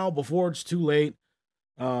me now before it's too late.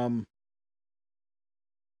 Take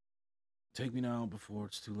me now before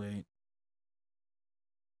it's too late.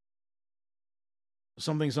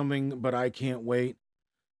 Something, but I can't wait.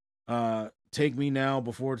 Take me now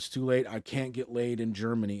before it's too late. I can't get laid in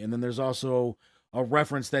Germany. And then there's also a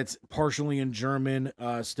reference that's partially in German,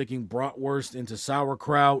 sticking bratwurst into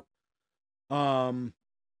sauerkraut. Too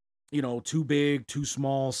big, too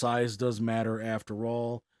small, size does matter after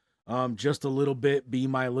all. Just a little bit, be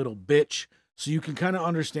my little bitch. So you can kind of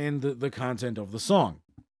understand the content of the song.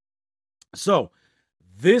 So,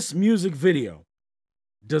 this music video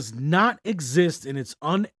does not exist in its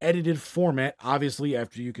unedited format, obviously,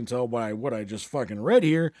 after you can tell by what I just fucking read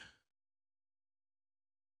here,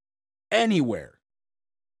 anywhere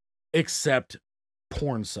except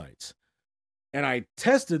porn sites. And I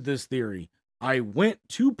tested this theory. I went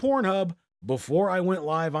to Pornhub before I went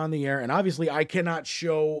live on the air, and obviously I cannot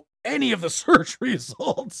show any of the search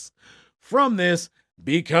results from this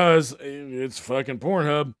because it's fucking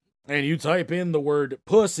Pornhub, and you type in the word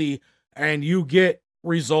pussy, and you get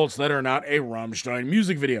results that are not a Rammstein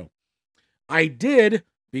music video. I did,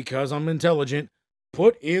 because I'm intelligent,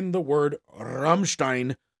 put in the word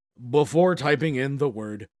Rammstein before typing in the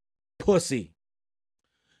word pussy.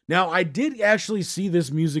 Now, I did actually see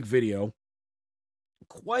this music video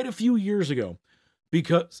quite a few years ago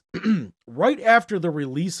because right after the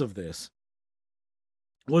release of this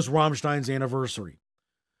was Rammstein's anniversary.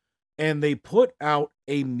 And they put out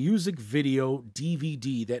a music video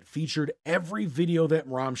DVD that featured every video that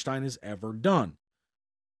Rammstein has ever done,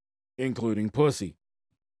 including Pussy.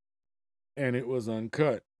 And it was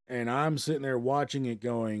uncut. And I'm sitting there watching it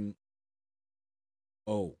going,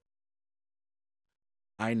 oh,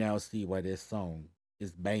 I now see why this song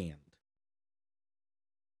is banned.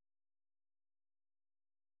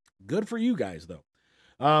 Good for you guys, though.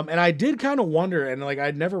 And I did kind of wonder, and like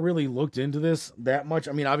I'd never really looked into this that much.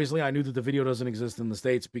 I mean, obviously, I knew that the video doesn't exist in the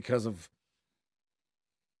States because of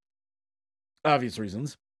obvious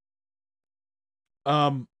reasons.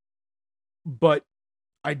 But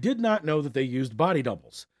I did not know that they used body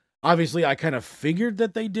doubles. Obviously, I kind of figured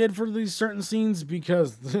that they did for these certain scenes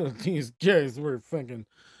because these guys were fucking.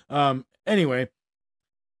 Anyway,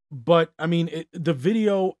 but I mean, the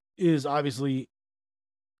video is obviously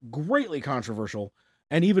greatly controversial.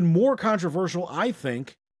 And even more controversial, I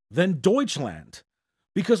think, than Deutschland.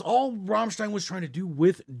 Because all Rammstein was trying to do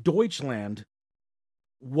with Deutschland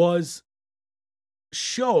was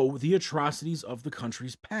show the atrocities of the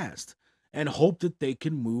country's past and hope that they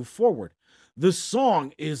can move forward. The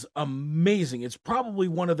song is amazing. It's probably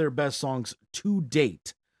one of their best songs to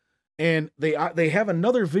date. And they have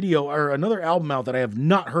another video or another album out that I have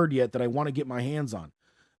not heard yet that I want to get my hands on.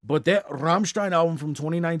 But that Rammstein album from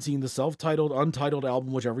 2019, the self-titled, untitled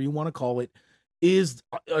album, whichever you want to call it, is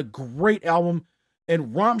a great album.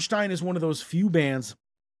 And Rammstein is one of those few bands,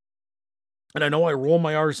 and I know I roll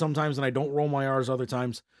my R's sometimes and I don't roll my R's other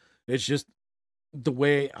times. It's just the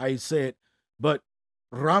way I say it. But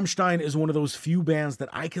Rammstein is one of those few bands that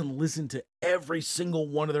I can listen to every single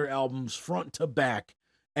one of their albums front to back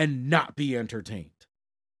and not be entertained.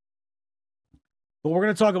 But we're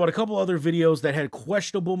going to talk about a couple other videos that had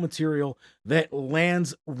questionable material that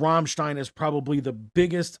lands Rammstein as probably the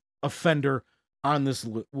biggest offender on this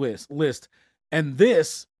list. And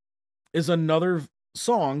this is another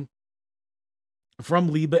song from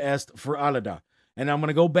Liebe ist für alle da. And I'm going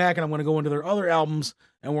to go back and I'm going to go into their other albums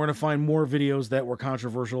and we're going to find more videos that were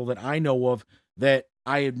controversial that I know of that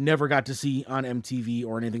I had never got to see on MTV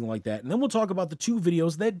or anything like that. And then we'll talk about the two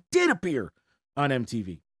videos that did appear on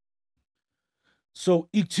MTV. So,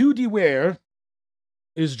 Ich tu die weh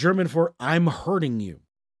is German for I'm hurting you.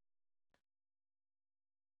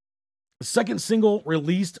 The second single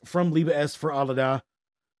released from Liebe ist für alle da,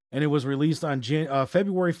 and it was released on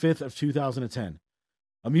February 5th of 2010.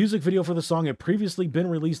 A music video for the song had previously been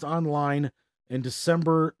released online in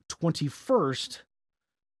December 21st.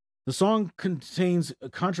 The song contains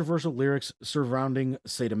controversial lyrics surrounding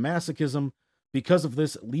sadomasochism. Because of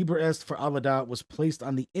this, Liebe ist für alle da was placed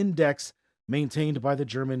on the index maintained by the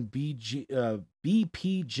German BPJM,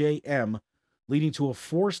 leading to a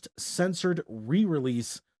forced censored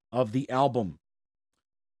re-release of the album.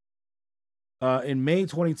 In May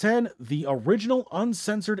 2010, the original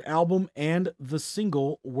uncensored album and the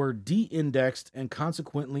single were de-indexed and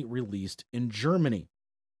consequently released in Germany.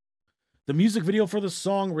 The music video for the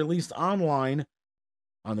song released online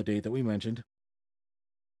on the date that we mentioned,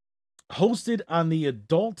 hosted on the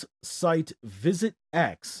adult site Visit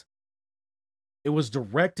X. It was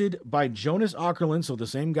directed by Jonas Åkerlund, so the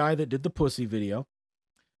same guy that did the Pussy video,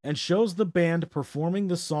 and shows the band performing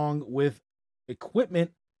the song with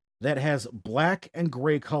equipment that has black and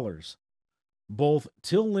gray colors. Both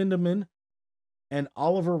Till Lindemann and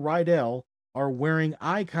Oliver Rydell are wearing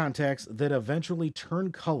eye contacts that eventually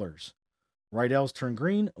turn colors. Rydell's turn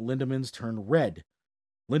green, Lindemann's turn red.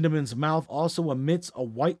 Lindemann's mouth also emits a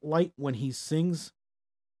white light when he sings.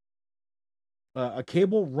 A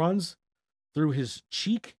cable runs through his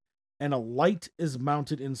cheek, and a light is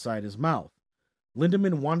mounted inside his mouth.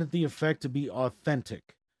 Lindemann wanted the effect to be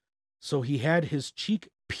authentic, so he had his cheek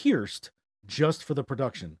pierced just for the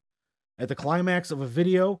production. At the climax of a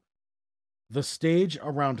video, the stage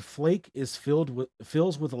around Flake is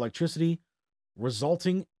fills with electricity,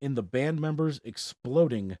 resulting in the band members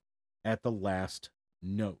exploding at the last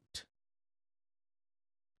note.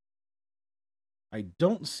 I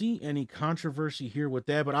don't see any controversy here with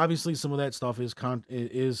that, but obviously some of that stuff is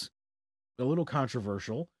a little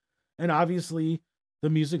controversial, and obviously the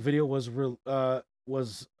music video was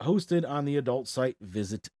hosted on the adult site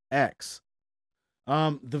Visit X.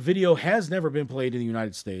 The video has never been played in the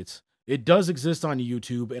United States. It does exist on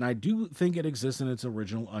YouTube, and I do think it exists in its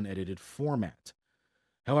original unedited format.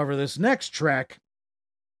 However, this next track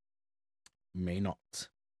may not.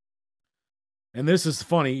 And this is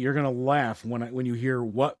funny. You're going to laugh when you hear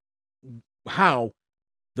how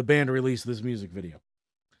the band released this music video.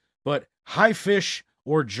 But Haifisch,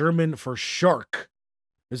 or German for shark,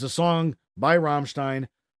 is a song by Rammstein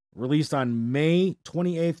released on May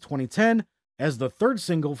 28th, 2010 as the third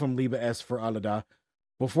single from Liebe es für alle da.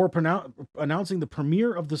 Before announcing the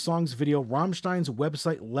premiere of the song's video, Rammstein's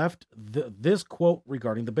website left this quote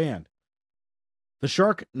regarding the band. The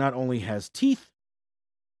shark not only has teeth,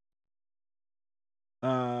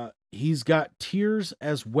 he's got tears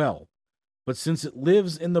as well. But since it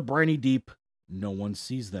lives in the briny deep, no one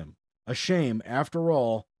sees them. A shame, after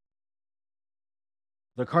all.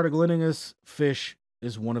 The cartilaginous fish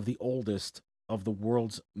is one of the oldest of the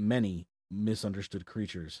world's many misunderstood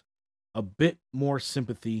creatures. A bit more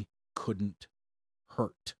sympathy couldn't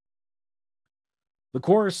hurt. The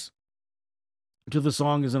chorus to the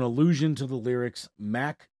song is an allusion to the lyrics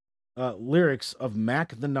of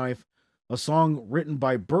Mac the Knife, a song written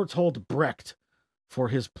by Bertolt Brecht for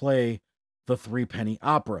his play The Threepenny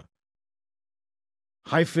Opera.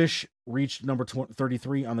 Haifisch reached number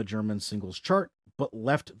 33 on the German singles chart, but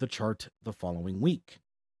left the chart the following week.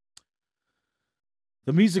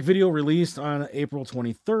 The music video released on April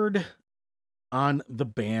 23rd on the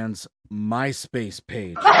band's MySpace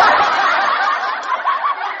page.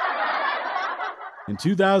 In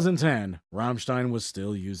 2010, Rammstein was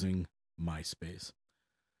still using MySpace.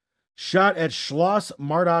 Shot at Schloss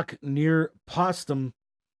Mardach near Potsdam,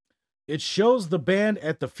 it shows the band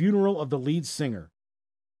at the funeral of the lead singer,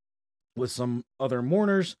 with some other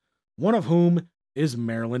mourners, one of whom is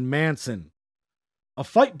Marilyn Manson. A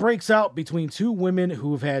fight breaks out between two women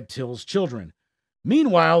who have had Till's children.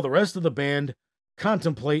 Meanwhile, the rest of the band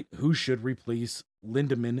contemplate who should replace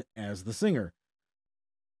Lindemann as the singer.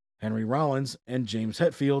 Henry Rollins and James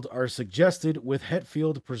Hetfield are suggested, with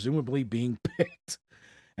Hetfield presumably being picked,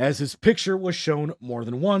 as his picture was shown more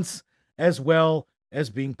than once, as well as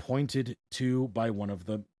being pointed to by one of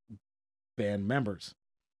the band members.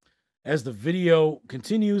 As the video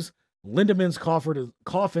continues, Lindemann's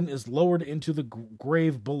coffin is lowered into the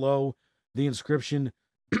grave below the inscription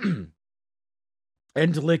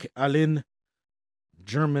Endlich allein,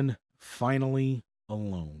 German, finally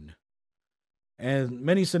alone. And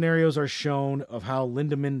many scenarios are shown of how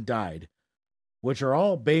Lindemann died, which are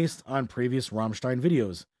all based on previous Rammstein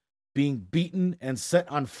videos, being beaten and set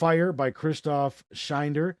on fire by Christoph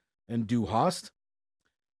Schinder and Du Hast,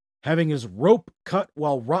 having his rope cut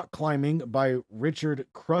while rock climbing by Richard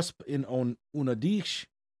Krusp in Unadish,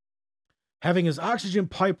 having his oxygen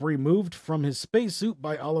pipe removed from his spacesuit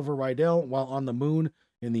by Oliver Rydell while on the moon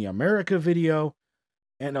in the America video,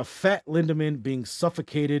 and a fat Lindemann being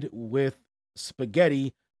suffocated with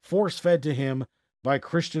spaghetti force-fed to him by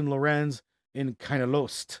Christian Lorenz in Keine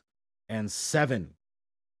Lust and Seven.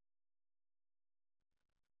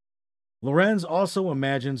 Lorenz also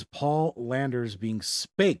imagines Paul Landers being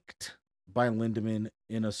spaked by Lindemann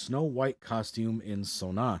in a Snow White costume in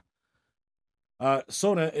Sona.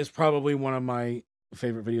 Sona is probably one of my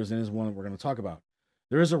favorite videos and is one that we're going to talk about.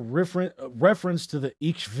 There is a reference to the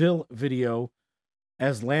Ichville video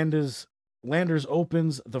as Landers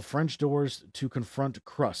opens the French doors to confront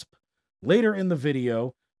Crusp. Later in the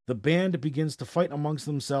video, the band begins to fight amongst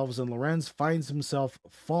themselves, and Lorenz finds himself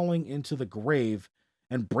falling into the grave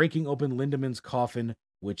and breaking open Lindemann's coffin,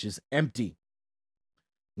 which is empty.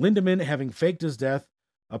 Lindemann, having faked his death,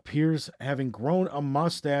 appears having grown a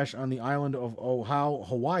mustache on the island of Oahu,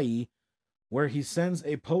 Hawaii, where he sends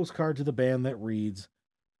a postcard to the band that reads,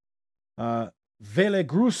 Welle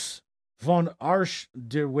Gruß von Arsch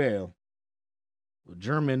der Welt.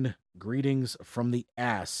 German, greetings from the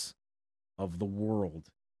ass of the world.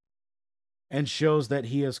 And shows that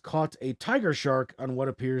he has caught a tiger shark on what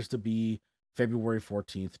appears to be February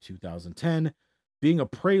 14th, 2010, being a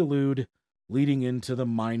prelude leading into the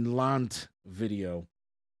Mein Land video.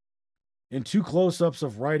 In 2 close-ups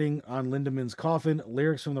of writing on Lindemann's coffin,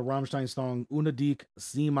 lyrics from the Rammstein song Unadik,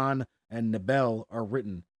 Seemann, and Nebel are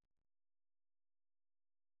written.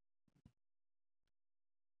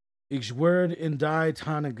 Ich werde in die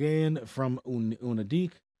Tanne gehen from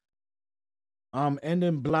Unadik. Am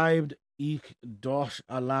Ende bleibt ich doch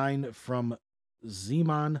allein from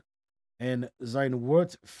Seemann, and sein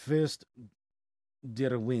Wort fest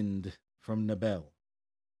der Wind from Nebel.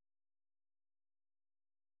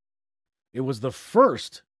 It was the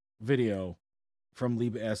first video from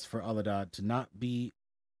Liebe ist für alle da to not be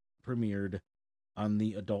premiered on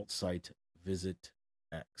the adult site Visit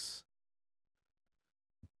X.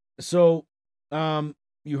 So,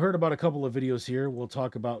 you heard about a couple of videos here. We'll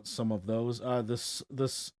talk about some of those. The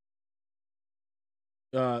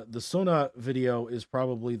Sona video is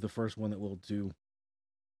probably the first one that we'll do.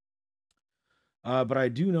 But I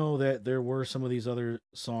do know that there were some of these other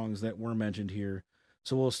songs that were mentioned here.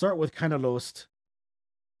 So we'll start with Keine Lust,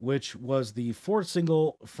 which was the 4th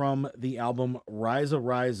single from the album Reise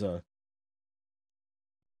Reise.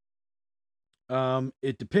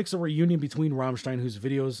 It depicts a reunion between Rammstein,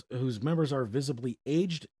 whose members are visibly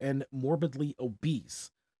aged and morbidly obese,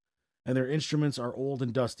 and their instruments are old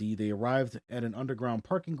and dusty. They arrived at an underground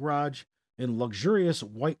parking garage in luxurious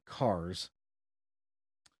white cars,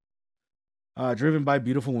 driven by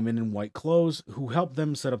beautiful women in white clothes who help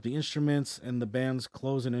them set up the instruments, and the band's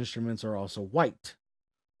clothes and instruments are also white.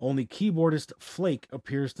 Only keyboardist Flake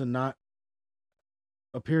appears not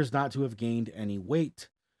to have gained any weight.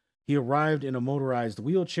 He arrived in a motorized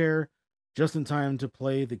wheelchair just in time to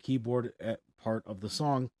play the keyboard part of the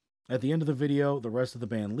song. At the end of the video, the rest of the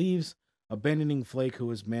band leaves, abandoning Flake, who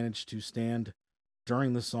has managed to stand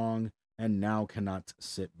during the song and now cannot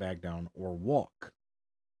sit back down or walk.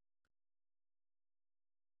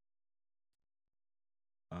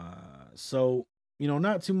 So,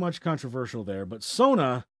 not too much controversial there, but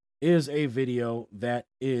Sona is a video that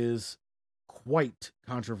is quite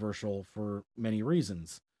controversial for many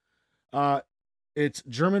reasons. It's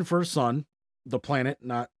German for sun, the planet,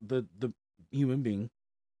 not the human being.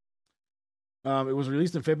 It was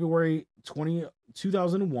released in February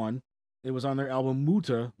 2001. It was on their album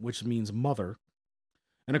Mutter, which means mother.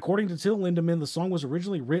 And according to Till Lindemann, the song was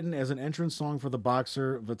originally written as an entrance song for the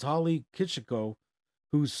boxer Vitaly Klitschko,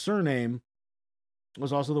 whose surname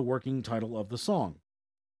was also the working title of the song.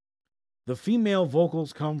 The female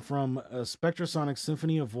vocals come from a Spectrasonic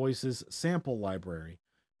Symphony of Voices sample library.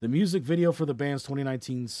 The music video for the band's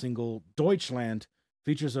 2019 single Deutschland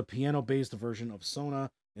features a piano-based version of Sona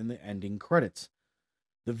in the ending credits.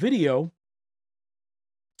 The video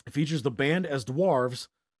features the band as dwarves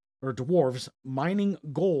mining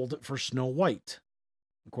gold for Snow White.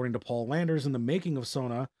 According to Paul Landers, in the making of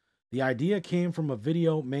Sona, the idea came from a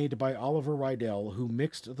video made by Oliver Rydell, who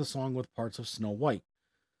mixed the song with parts of Snow White.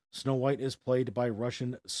 Snow White is played by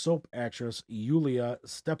Russian soap actress Yulia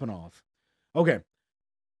Stepanov. Okay,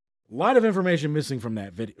 a lot of information missing from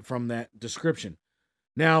that description.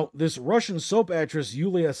 Now, this Russian soap actress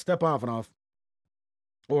Yulia Stepanova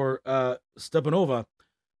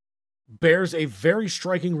bears a very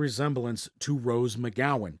striking resemblance to Rose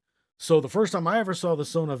McGowan. So the first time I ever saw the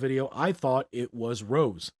Sona video, I thought it was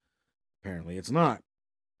Rose. Apparently it's not.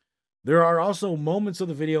 There are also moments of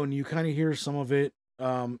the video, and you kind of hear some of it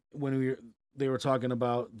when they were talking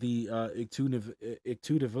about the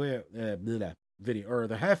video, or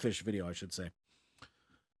the Half-Fish video, I should say.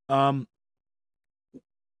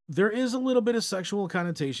 There is a little bit of sexual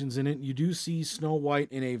connotations in it. You do see Snow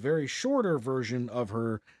White in a very shorter version of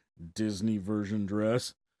her Disney version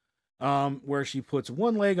dress, where she puts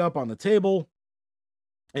one leg up on the table,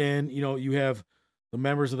 and you have the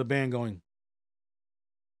members of the band going,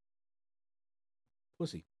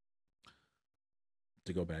 pussy,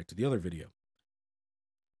 to go back to the other video.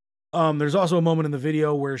 There's also a moment in the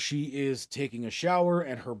video where she is taking a shower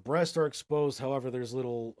and her breasts are exposed. However, there's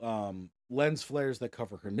little lens flares that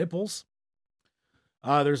cover her nipples.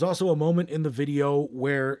 There's also a moment in the video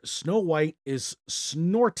where Snow White is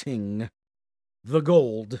snorting the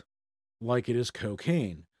gold like it is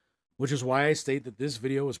cocaine, which is why I state that this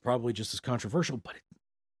video is probably just as controversial, but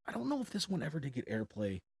I don't know if this one ever did get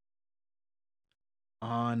airplay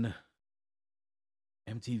on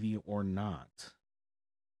MTV or not.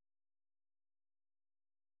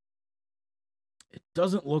 It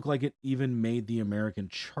doesn't look like it even made the American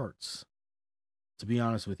charts, to be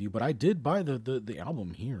honest with you, but I did buy the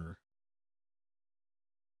album here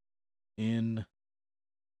in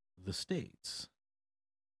the States.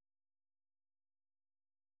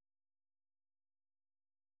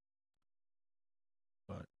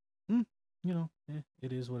 But,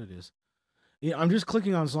 it is what it is. Yeah, I'm just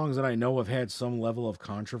clicking on songs that I know have had some level of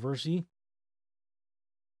controversy.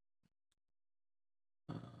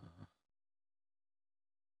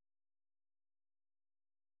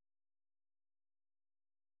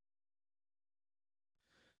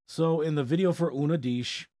 So in the video for Una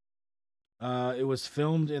Dish, it was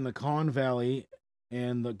filmed in the Kahn Valley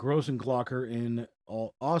and the Großen Glocker in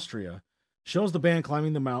Austria. Shows the band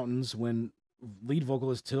climbing the mountains when lead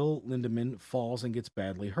vocalist Till Lindemann falls and gets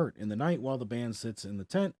badly hurt. In the night, while the band sits in the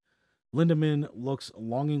tent, Lindemann looks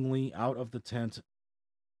longingly out of the tent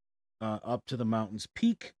up to the mountain's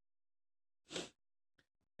peak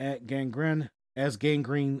as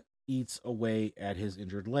gangrene eats away at his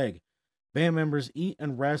injured leg. Band members eat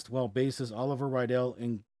and rest while bassist Oliver Rydell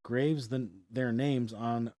engraves their names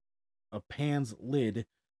on a pan's lid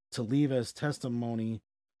to leave as testimony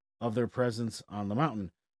of their presence on the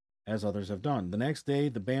mountain, as others have done. The next day,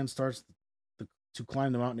 the band starts to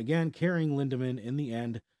climb the mountain again, carrying Lindemann. In the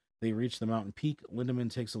end, they reach the mountain peak. Lindemann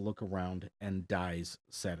takes a look around and dies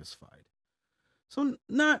satisfied. So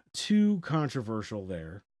not too controversial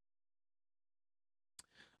there.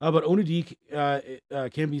 But Una Dish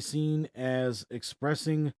can be seen as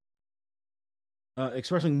expressing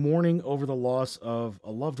mourning over the loss of a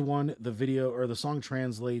loved one. The video or the song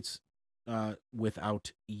translates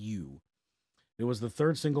 "Without You." It was the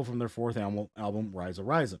third single from their fourth album, Risa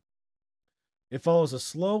Risa. It follows a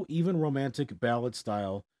slow, even romantic ballad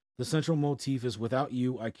style. The central motif is "Without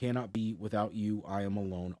you, I cannot be. Without you, I am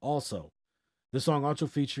alone." Also, the song also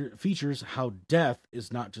features how death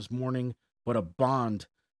is not just mourning, but a bond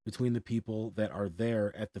between the people that are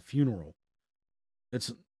there at the funeral.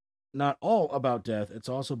 It's not all about death. It's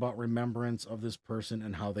also about remembrance of this person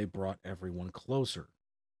and how they brought everyone closer.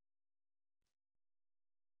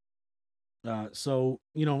 So,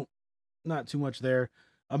 not too much there.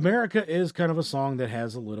 America is kind of a song that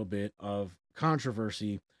has a little bit of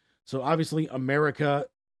controversy. So obviously America.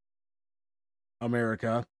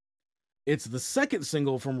 It's the second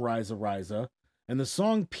single from Risa Risa. And the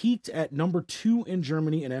song peaked at number 2 in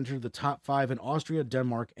Germany and entered the top 5 in Austria,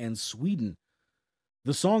 Denmark, and Sweden.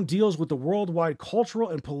 The song deals with the worldwide cultural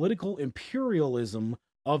and political imperialism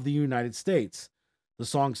of the United States. The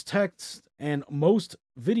song's text and most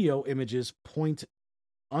video images point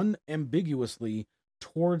unambiguously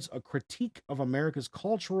towards a critique of America's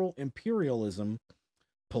cultural imperialism,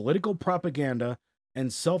 political propaganda,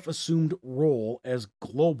 and self-assumed role as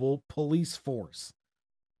global police force.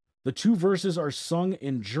 The two verses are sung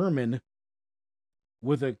in German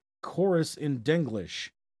with a chorus in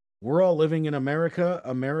Denglish. We're all living in America.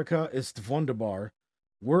 America ist wunderbar.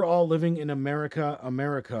 We're all living in America,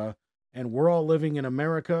 America. And we're all living in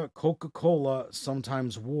America, Coca-Cola,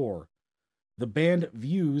 sometimes war. The band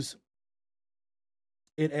views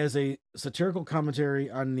it as a satirical commentary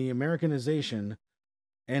on the Americanization,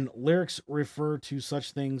 and lyrics refer to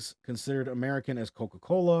such things considered American as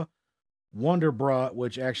Coca-Cola, Wunderbra,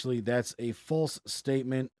 which actually that's a false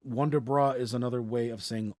statement. Wunderbra is another way of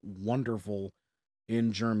saying wonderful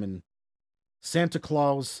in German. Santa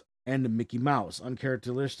Claus and Mickey Mouse.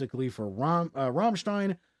 Uncharacteristically for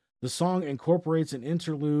Rammstein, the song incorporates an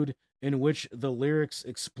interlude in which the lyrics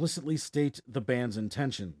explicitly state the band's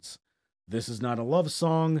intentions. This is not a love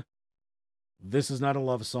song. This is not a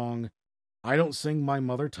love song. I don't sing my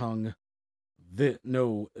mother tongue.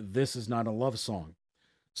 No, this is not a love song.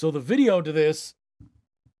 So the video to this,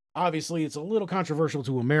 obviously it's a little controversial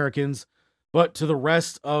to Americans, but to the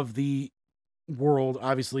rest of the world,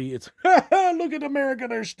 obviously it's, look at America,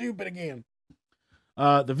 they're stupid again.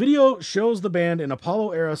 The video shows the band in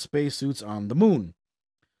Apollo-era spacesuits on the moon,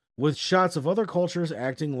 with shots of other cultures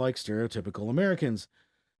acting like stereotypical Americans,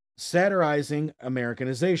 satirizing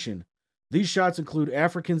Americanization. These shots include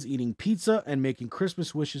Africans eating pizza and making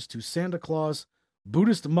Christmas wishes to Santa Claus,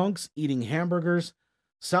 Buddhist monks eating hamburgers,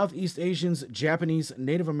 Southeast Asians, Japanese,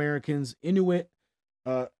 Native Americans, Inuit,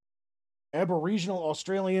 Aboriginal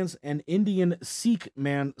Australians, an Indian Sikh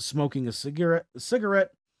man smoking a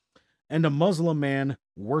cigarette, and a Muslim man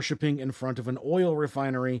worshiping in front of an oil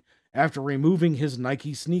refinery after removing his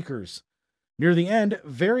Nike sneakers. Near the end,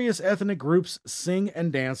 various ethnic groups sing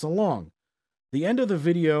and dance along. The end of the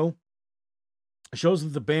video shows that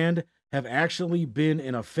the band have actually been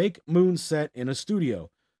in a fake moon set in a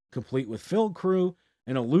studio, complete with field crew,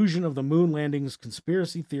 an illusion of the moon landing's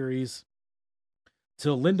conspiracy theories,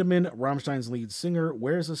 till Lindemann, Rammstein's lead singer,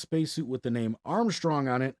 wears a spacesuit with the name Armstrong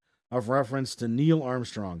on it, of reference to Neil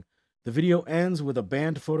Armstrong. The video ends with a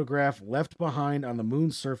band photograph left behind on the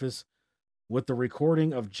moon's surface with the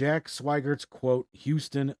recording of Jack Swiggert's quote,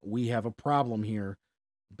 "Houston, we have a problem here,"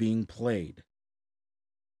 being played.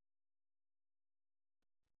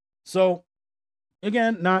 So,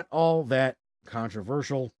 again, not all that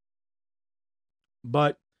controversial,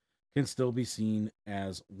 but can still be seen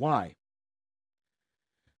as why.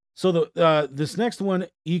 So this next one,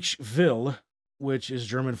 Ich will, which is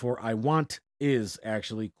German for I want, is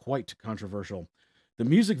actually quite controversial. The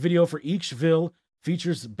music video for Ich will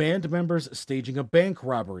features band members staging a bank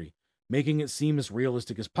robbery, making it seem as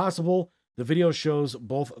realistic as possible. The video shows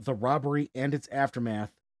both the robbery and its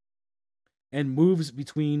aftermath, and moves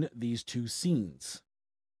between these two scenes.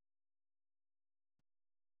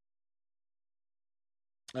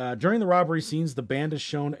 During the robbery scenes, the band is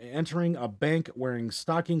shown entering a bank wearing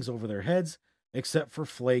stockings over their heads, except for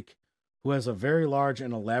Flake, who has a very large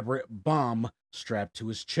and elaborate bomb strapped to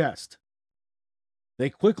his chest. They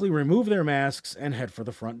quickly remove their masks and head for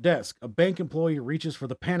the front desk. A bank employee reaches for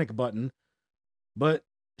the panic button, but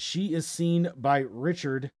she is seen by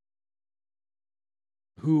Richard,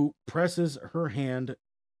 who presses her hand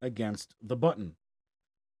against the button,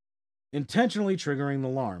 intentionally triggering the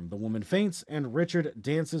alarm. The woman faints, and Richard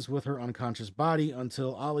dances with her unconscious body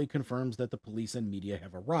until Ali confirms that the police and media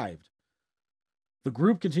have arrived. The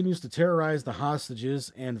group continues to terrorize the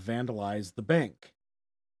hostages and vandalize the bank,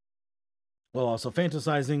 while also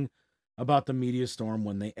fantasizing about the media storm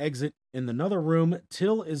when they exit. In another room,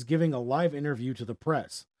 Till is giving a live interview to the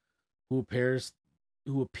press, who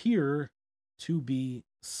appear to be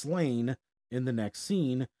slain in the next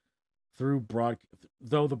scene,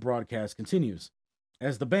 though the broadcast continues.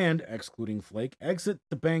 As the band, excluding Flake, exit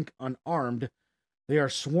the bank unarmed, they are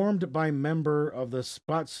swarmed by member of the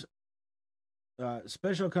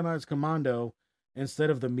Special Commando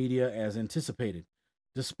instead of the media as anticipated.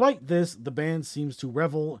 Despite this, the band seems to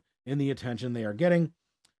revel in the attention they are getting.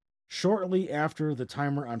 Shortly after the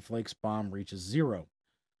timer on Flake's bomb reaches 0.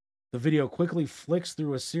 The video quickly flicks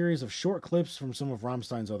through a series of short clips from some of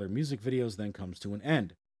Rammstein's other music videos, then comes to an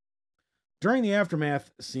end. During the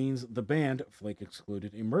aftermath scenes, the band, Flake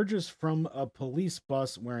excluded, emerges from a police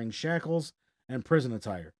bus wearing shackles and prison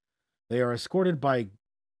attire. They are escorted by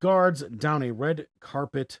guards down a red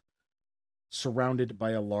carpet, surrounded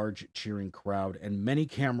by a large cheering crowd and many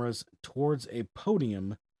cameras, towards a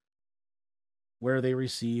podium where they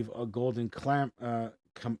receive a Golden Camera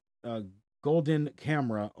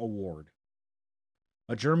Award,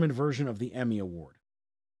 a German version of the Emmy Award.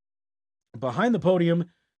 Behind the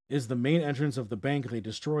podium is the main entrance of the bank they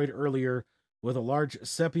destroyed earlier, with a large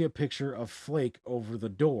sepia picture of Flake over the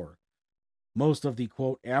door. Most of the,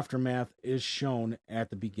 quote, aftermath is shown at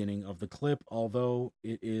the beginning of the clip, although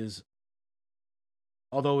it is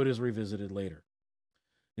revisited later.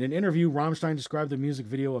 In an interview, Rammstein described the music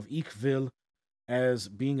video of Ich will as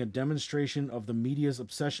being a demonstration of the media's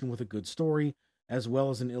obsession with a good story, as well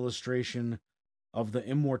as an illustration of the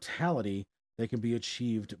immortality that can be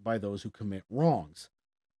achieved by those who commit wrongs.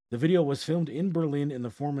 The video was filmed in Berlin in the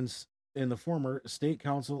former State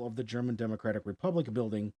Council of the German Democratic Republic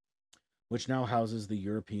building, which now houses the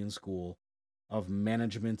European School of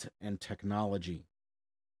Management and Technology.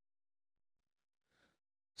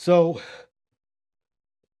 So,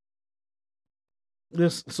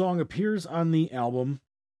 this song appears on the album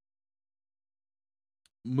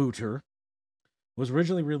Mutter. Was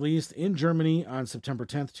originally released in Germany on September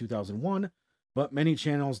 10th, 2001, but many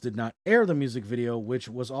channels did not air the music video, which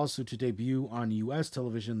was also to debut on U.S.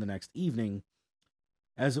 television the next evening,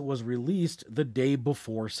 as it was released the day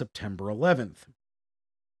before September 11th.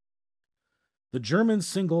 The German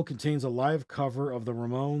single contains a live cover of the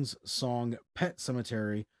Ramones' song Pet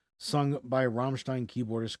Cemetery, sung by Rammstein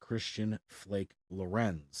keyboardist Christian Flake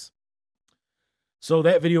Lorenz. So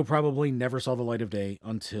that video probably never saw the light of day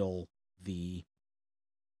until the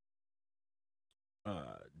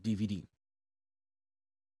DVD.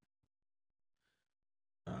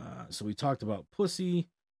 So we talked about Pussy.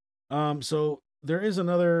 So there is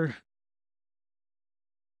another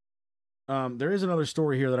there is another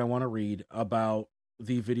story here that I want to read about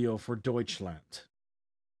the video for Deutschland.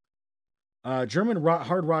 German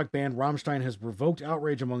hard rock band Rammstein has provoked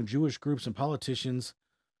outrage among Jewish groups and politicians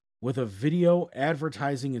with a video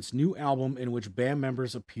advertising its new album in which band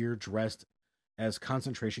members appear dressed as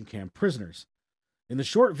concentration camp prisoners. In the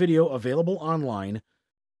short video available online,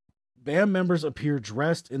 band members appear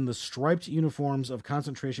dressed in the striped uniforms of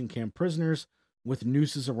concentration camp prisoners with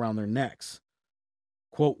nooses around their necks.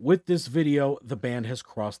 Quote, with this video, the band has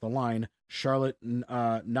crossed the line. Charlotte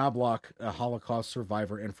Knobloch, a Holocaust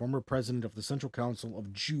survivor and former president of the Central Council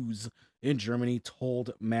of Jews in Germany,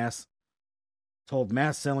 told Mass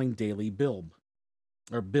Selling Daily Bild.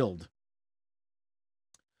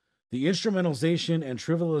 The instrumentalization and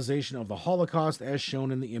trivialization of the Holocaust, as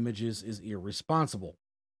shown in the images, is irresponsible.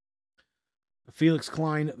 Felix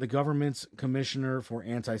Klein, the government's commissioner for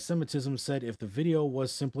anti-Semitism, said if the video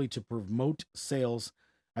was simply to promote sales,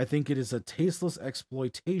 I think it is a tasteless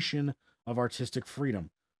exploitation of artistic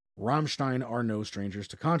freedom. Rammstein are no strangers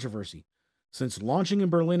to controversy. Since launching in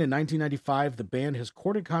Berlin in 1995, the band has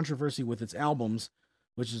courted controversy with its albums,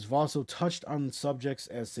 which have also touched on subjects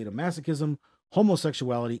as sadomasochism,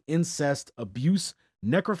 homosexuality, incest, abuse,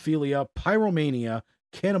 necrophilia, pyromania,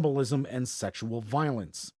 cannibalism, and sexual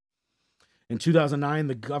violence. In 2009,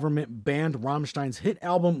 the government banned Rammstein's hit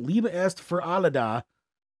album Liebe ist für alle da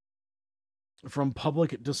from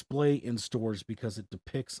public display in stores because of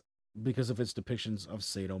its depictions of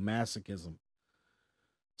sadomasochism.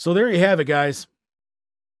 So there you have it, guys.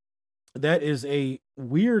 That is a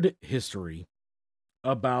weird history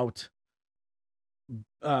about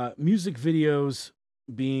music videos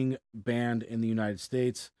being banned in the United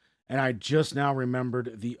States. And I just now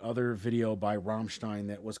remembered the other video by Rammstein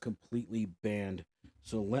that was completely banned.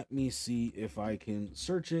 So let me see if I can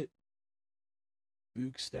search it.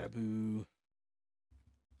 Buchstabu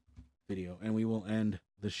video. And we will end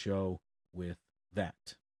the show with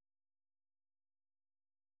that.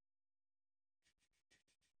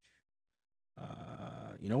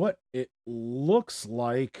 You know what? It looks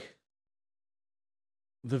like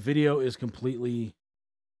the video is completely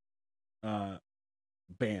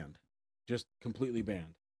banned. Just completely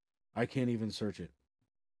banned. I can't even search it.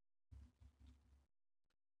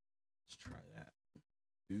 Let's try that.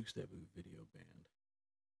 Buchstabu video banned.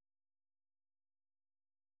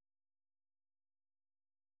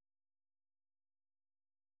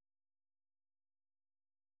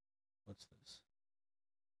 What's this?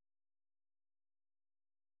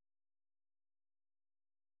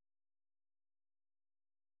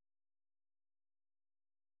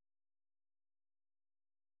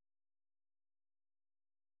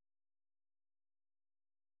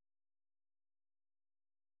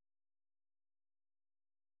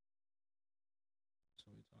 So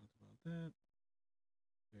we talked about that.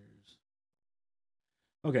 There's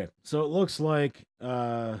okay, so it looks like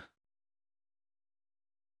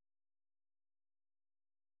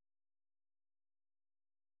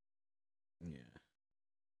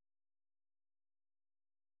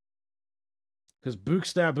because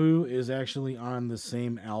Buchstabu is actually on the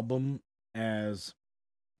same album as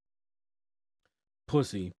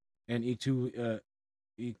Pussy and Ik Tu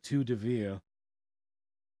De Via.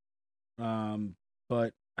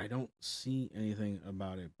 But I don't see anything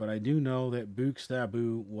about it. But I do know that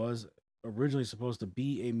Buchstabu was originally supposed to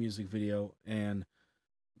be a music video, and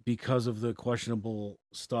because of the questionable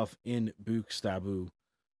stuff in Buchstabu,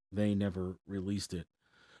 they never released it.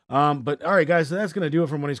 But all right, guys, so that's going to do it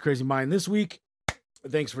for Money's Crazy Mind this week.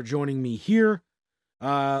 Thanks for joining me here.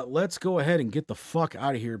 Let's go ahead and get the fuck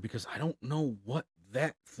out of here because I don't know what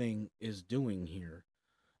that thing is doing here.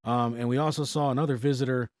 And we also saw another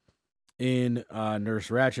visitor in Nurse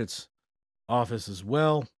Ratchet's office as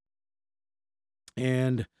well.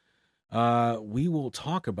 And we will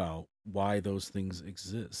talk about why those things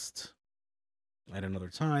exist at another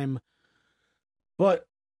time. But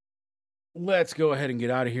let's go ahead and get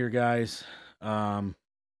out of here, guys.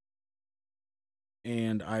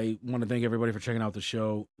 And I want to thank everybody for checking out the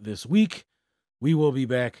show this week. We will be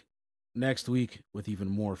back next week with even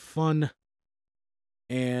more fun.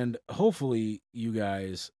 And hopefully you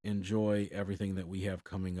guys enjoy everything that we have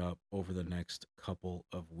coming up over the next couple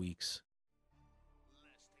of weeks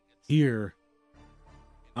here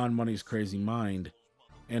on Money's Crazy Mind.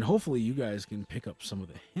 And hopefully you guys can pick up some of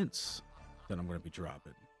the hints that I'm going to be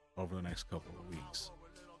dropping over the next couple of weeks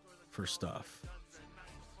for stuff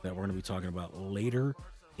that we're going to be talking about later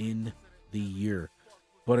in the year.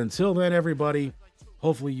 But until then, everybody,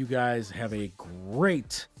 hopefully you guys have a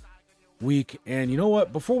great week. And you know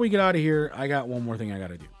what? Before we get out of here, I got one more thing I got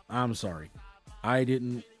to do. I'm sorry. I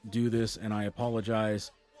didn't do this, and I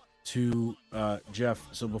apologize. to Jeff.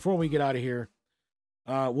 So before we get out of here,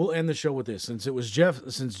 we'll end the show with this.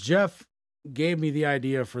 Since Jeff gave me the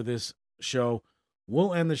idea for this show,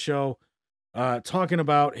 we'll end the show talking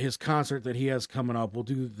about his concert that he has coming up. We'll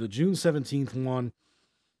do the June 17th one.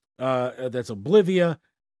 That's Oblivia,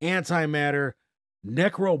 Antimatter,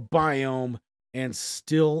 Necrobiome, and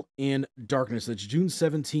Still in Darkness. That's June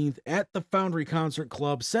 17th at the Foundry Concert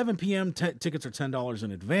Club, 7 p.m. Tickets are $10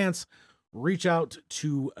 in advance. Reach out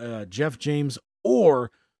to Jeff James or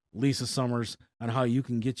Lisa Summers on how you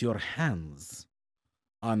can get your hands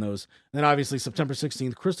on those. And then obviously September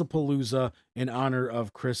 16th, Crystal Palooza in honor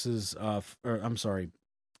of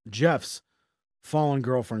Jeff's fallen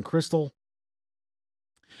girlfriend, Crystal.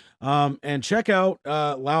 And check out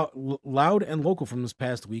Loud and Local from this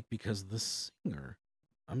past week, because the singer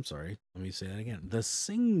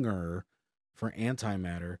for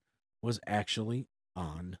Antimatter was actually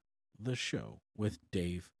on the show with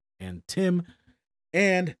Dave and Tim.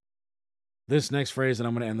 And this next phrase that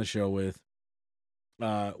I'm going to end the show with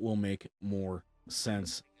will make more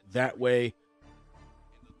sense that way.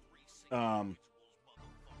 I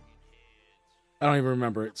don't even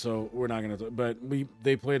remember it, so we're not gonna. But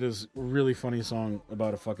they played this really funny song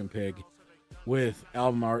about a fucking pig with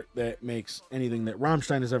album art that makes anything that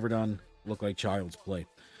Rammstein has ever done look like child's play.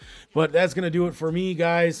 But that's gonna do it for me,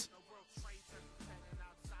 guys.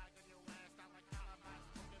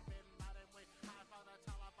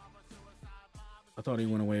 I thought he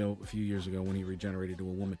went away a few years ago when he regenerated to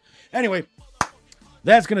a woman. Anyway,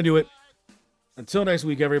 that's gonna do it. Until next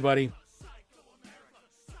week, everybody.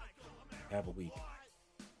 Have a week.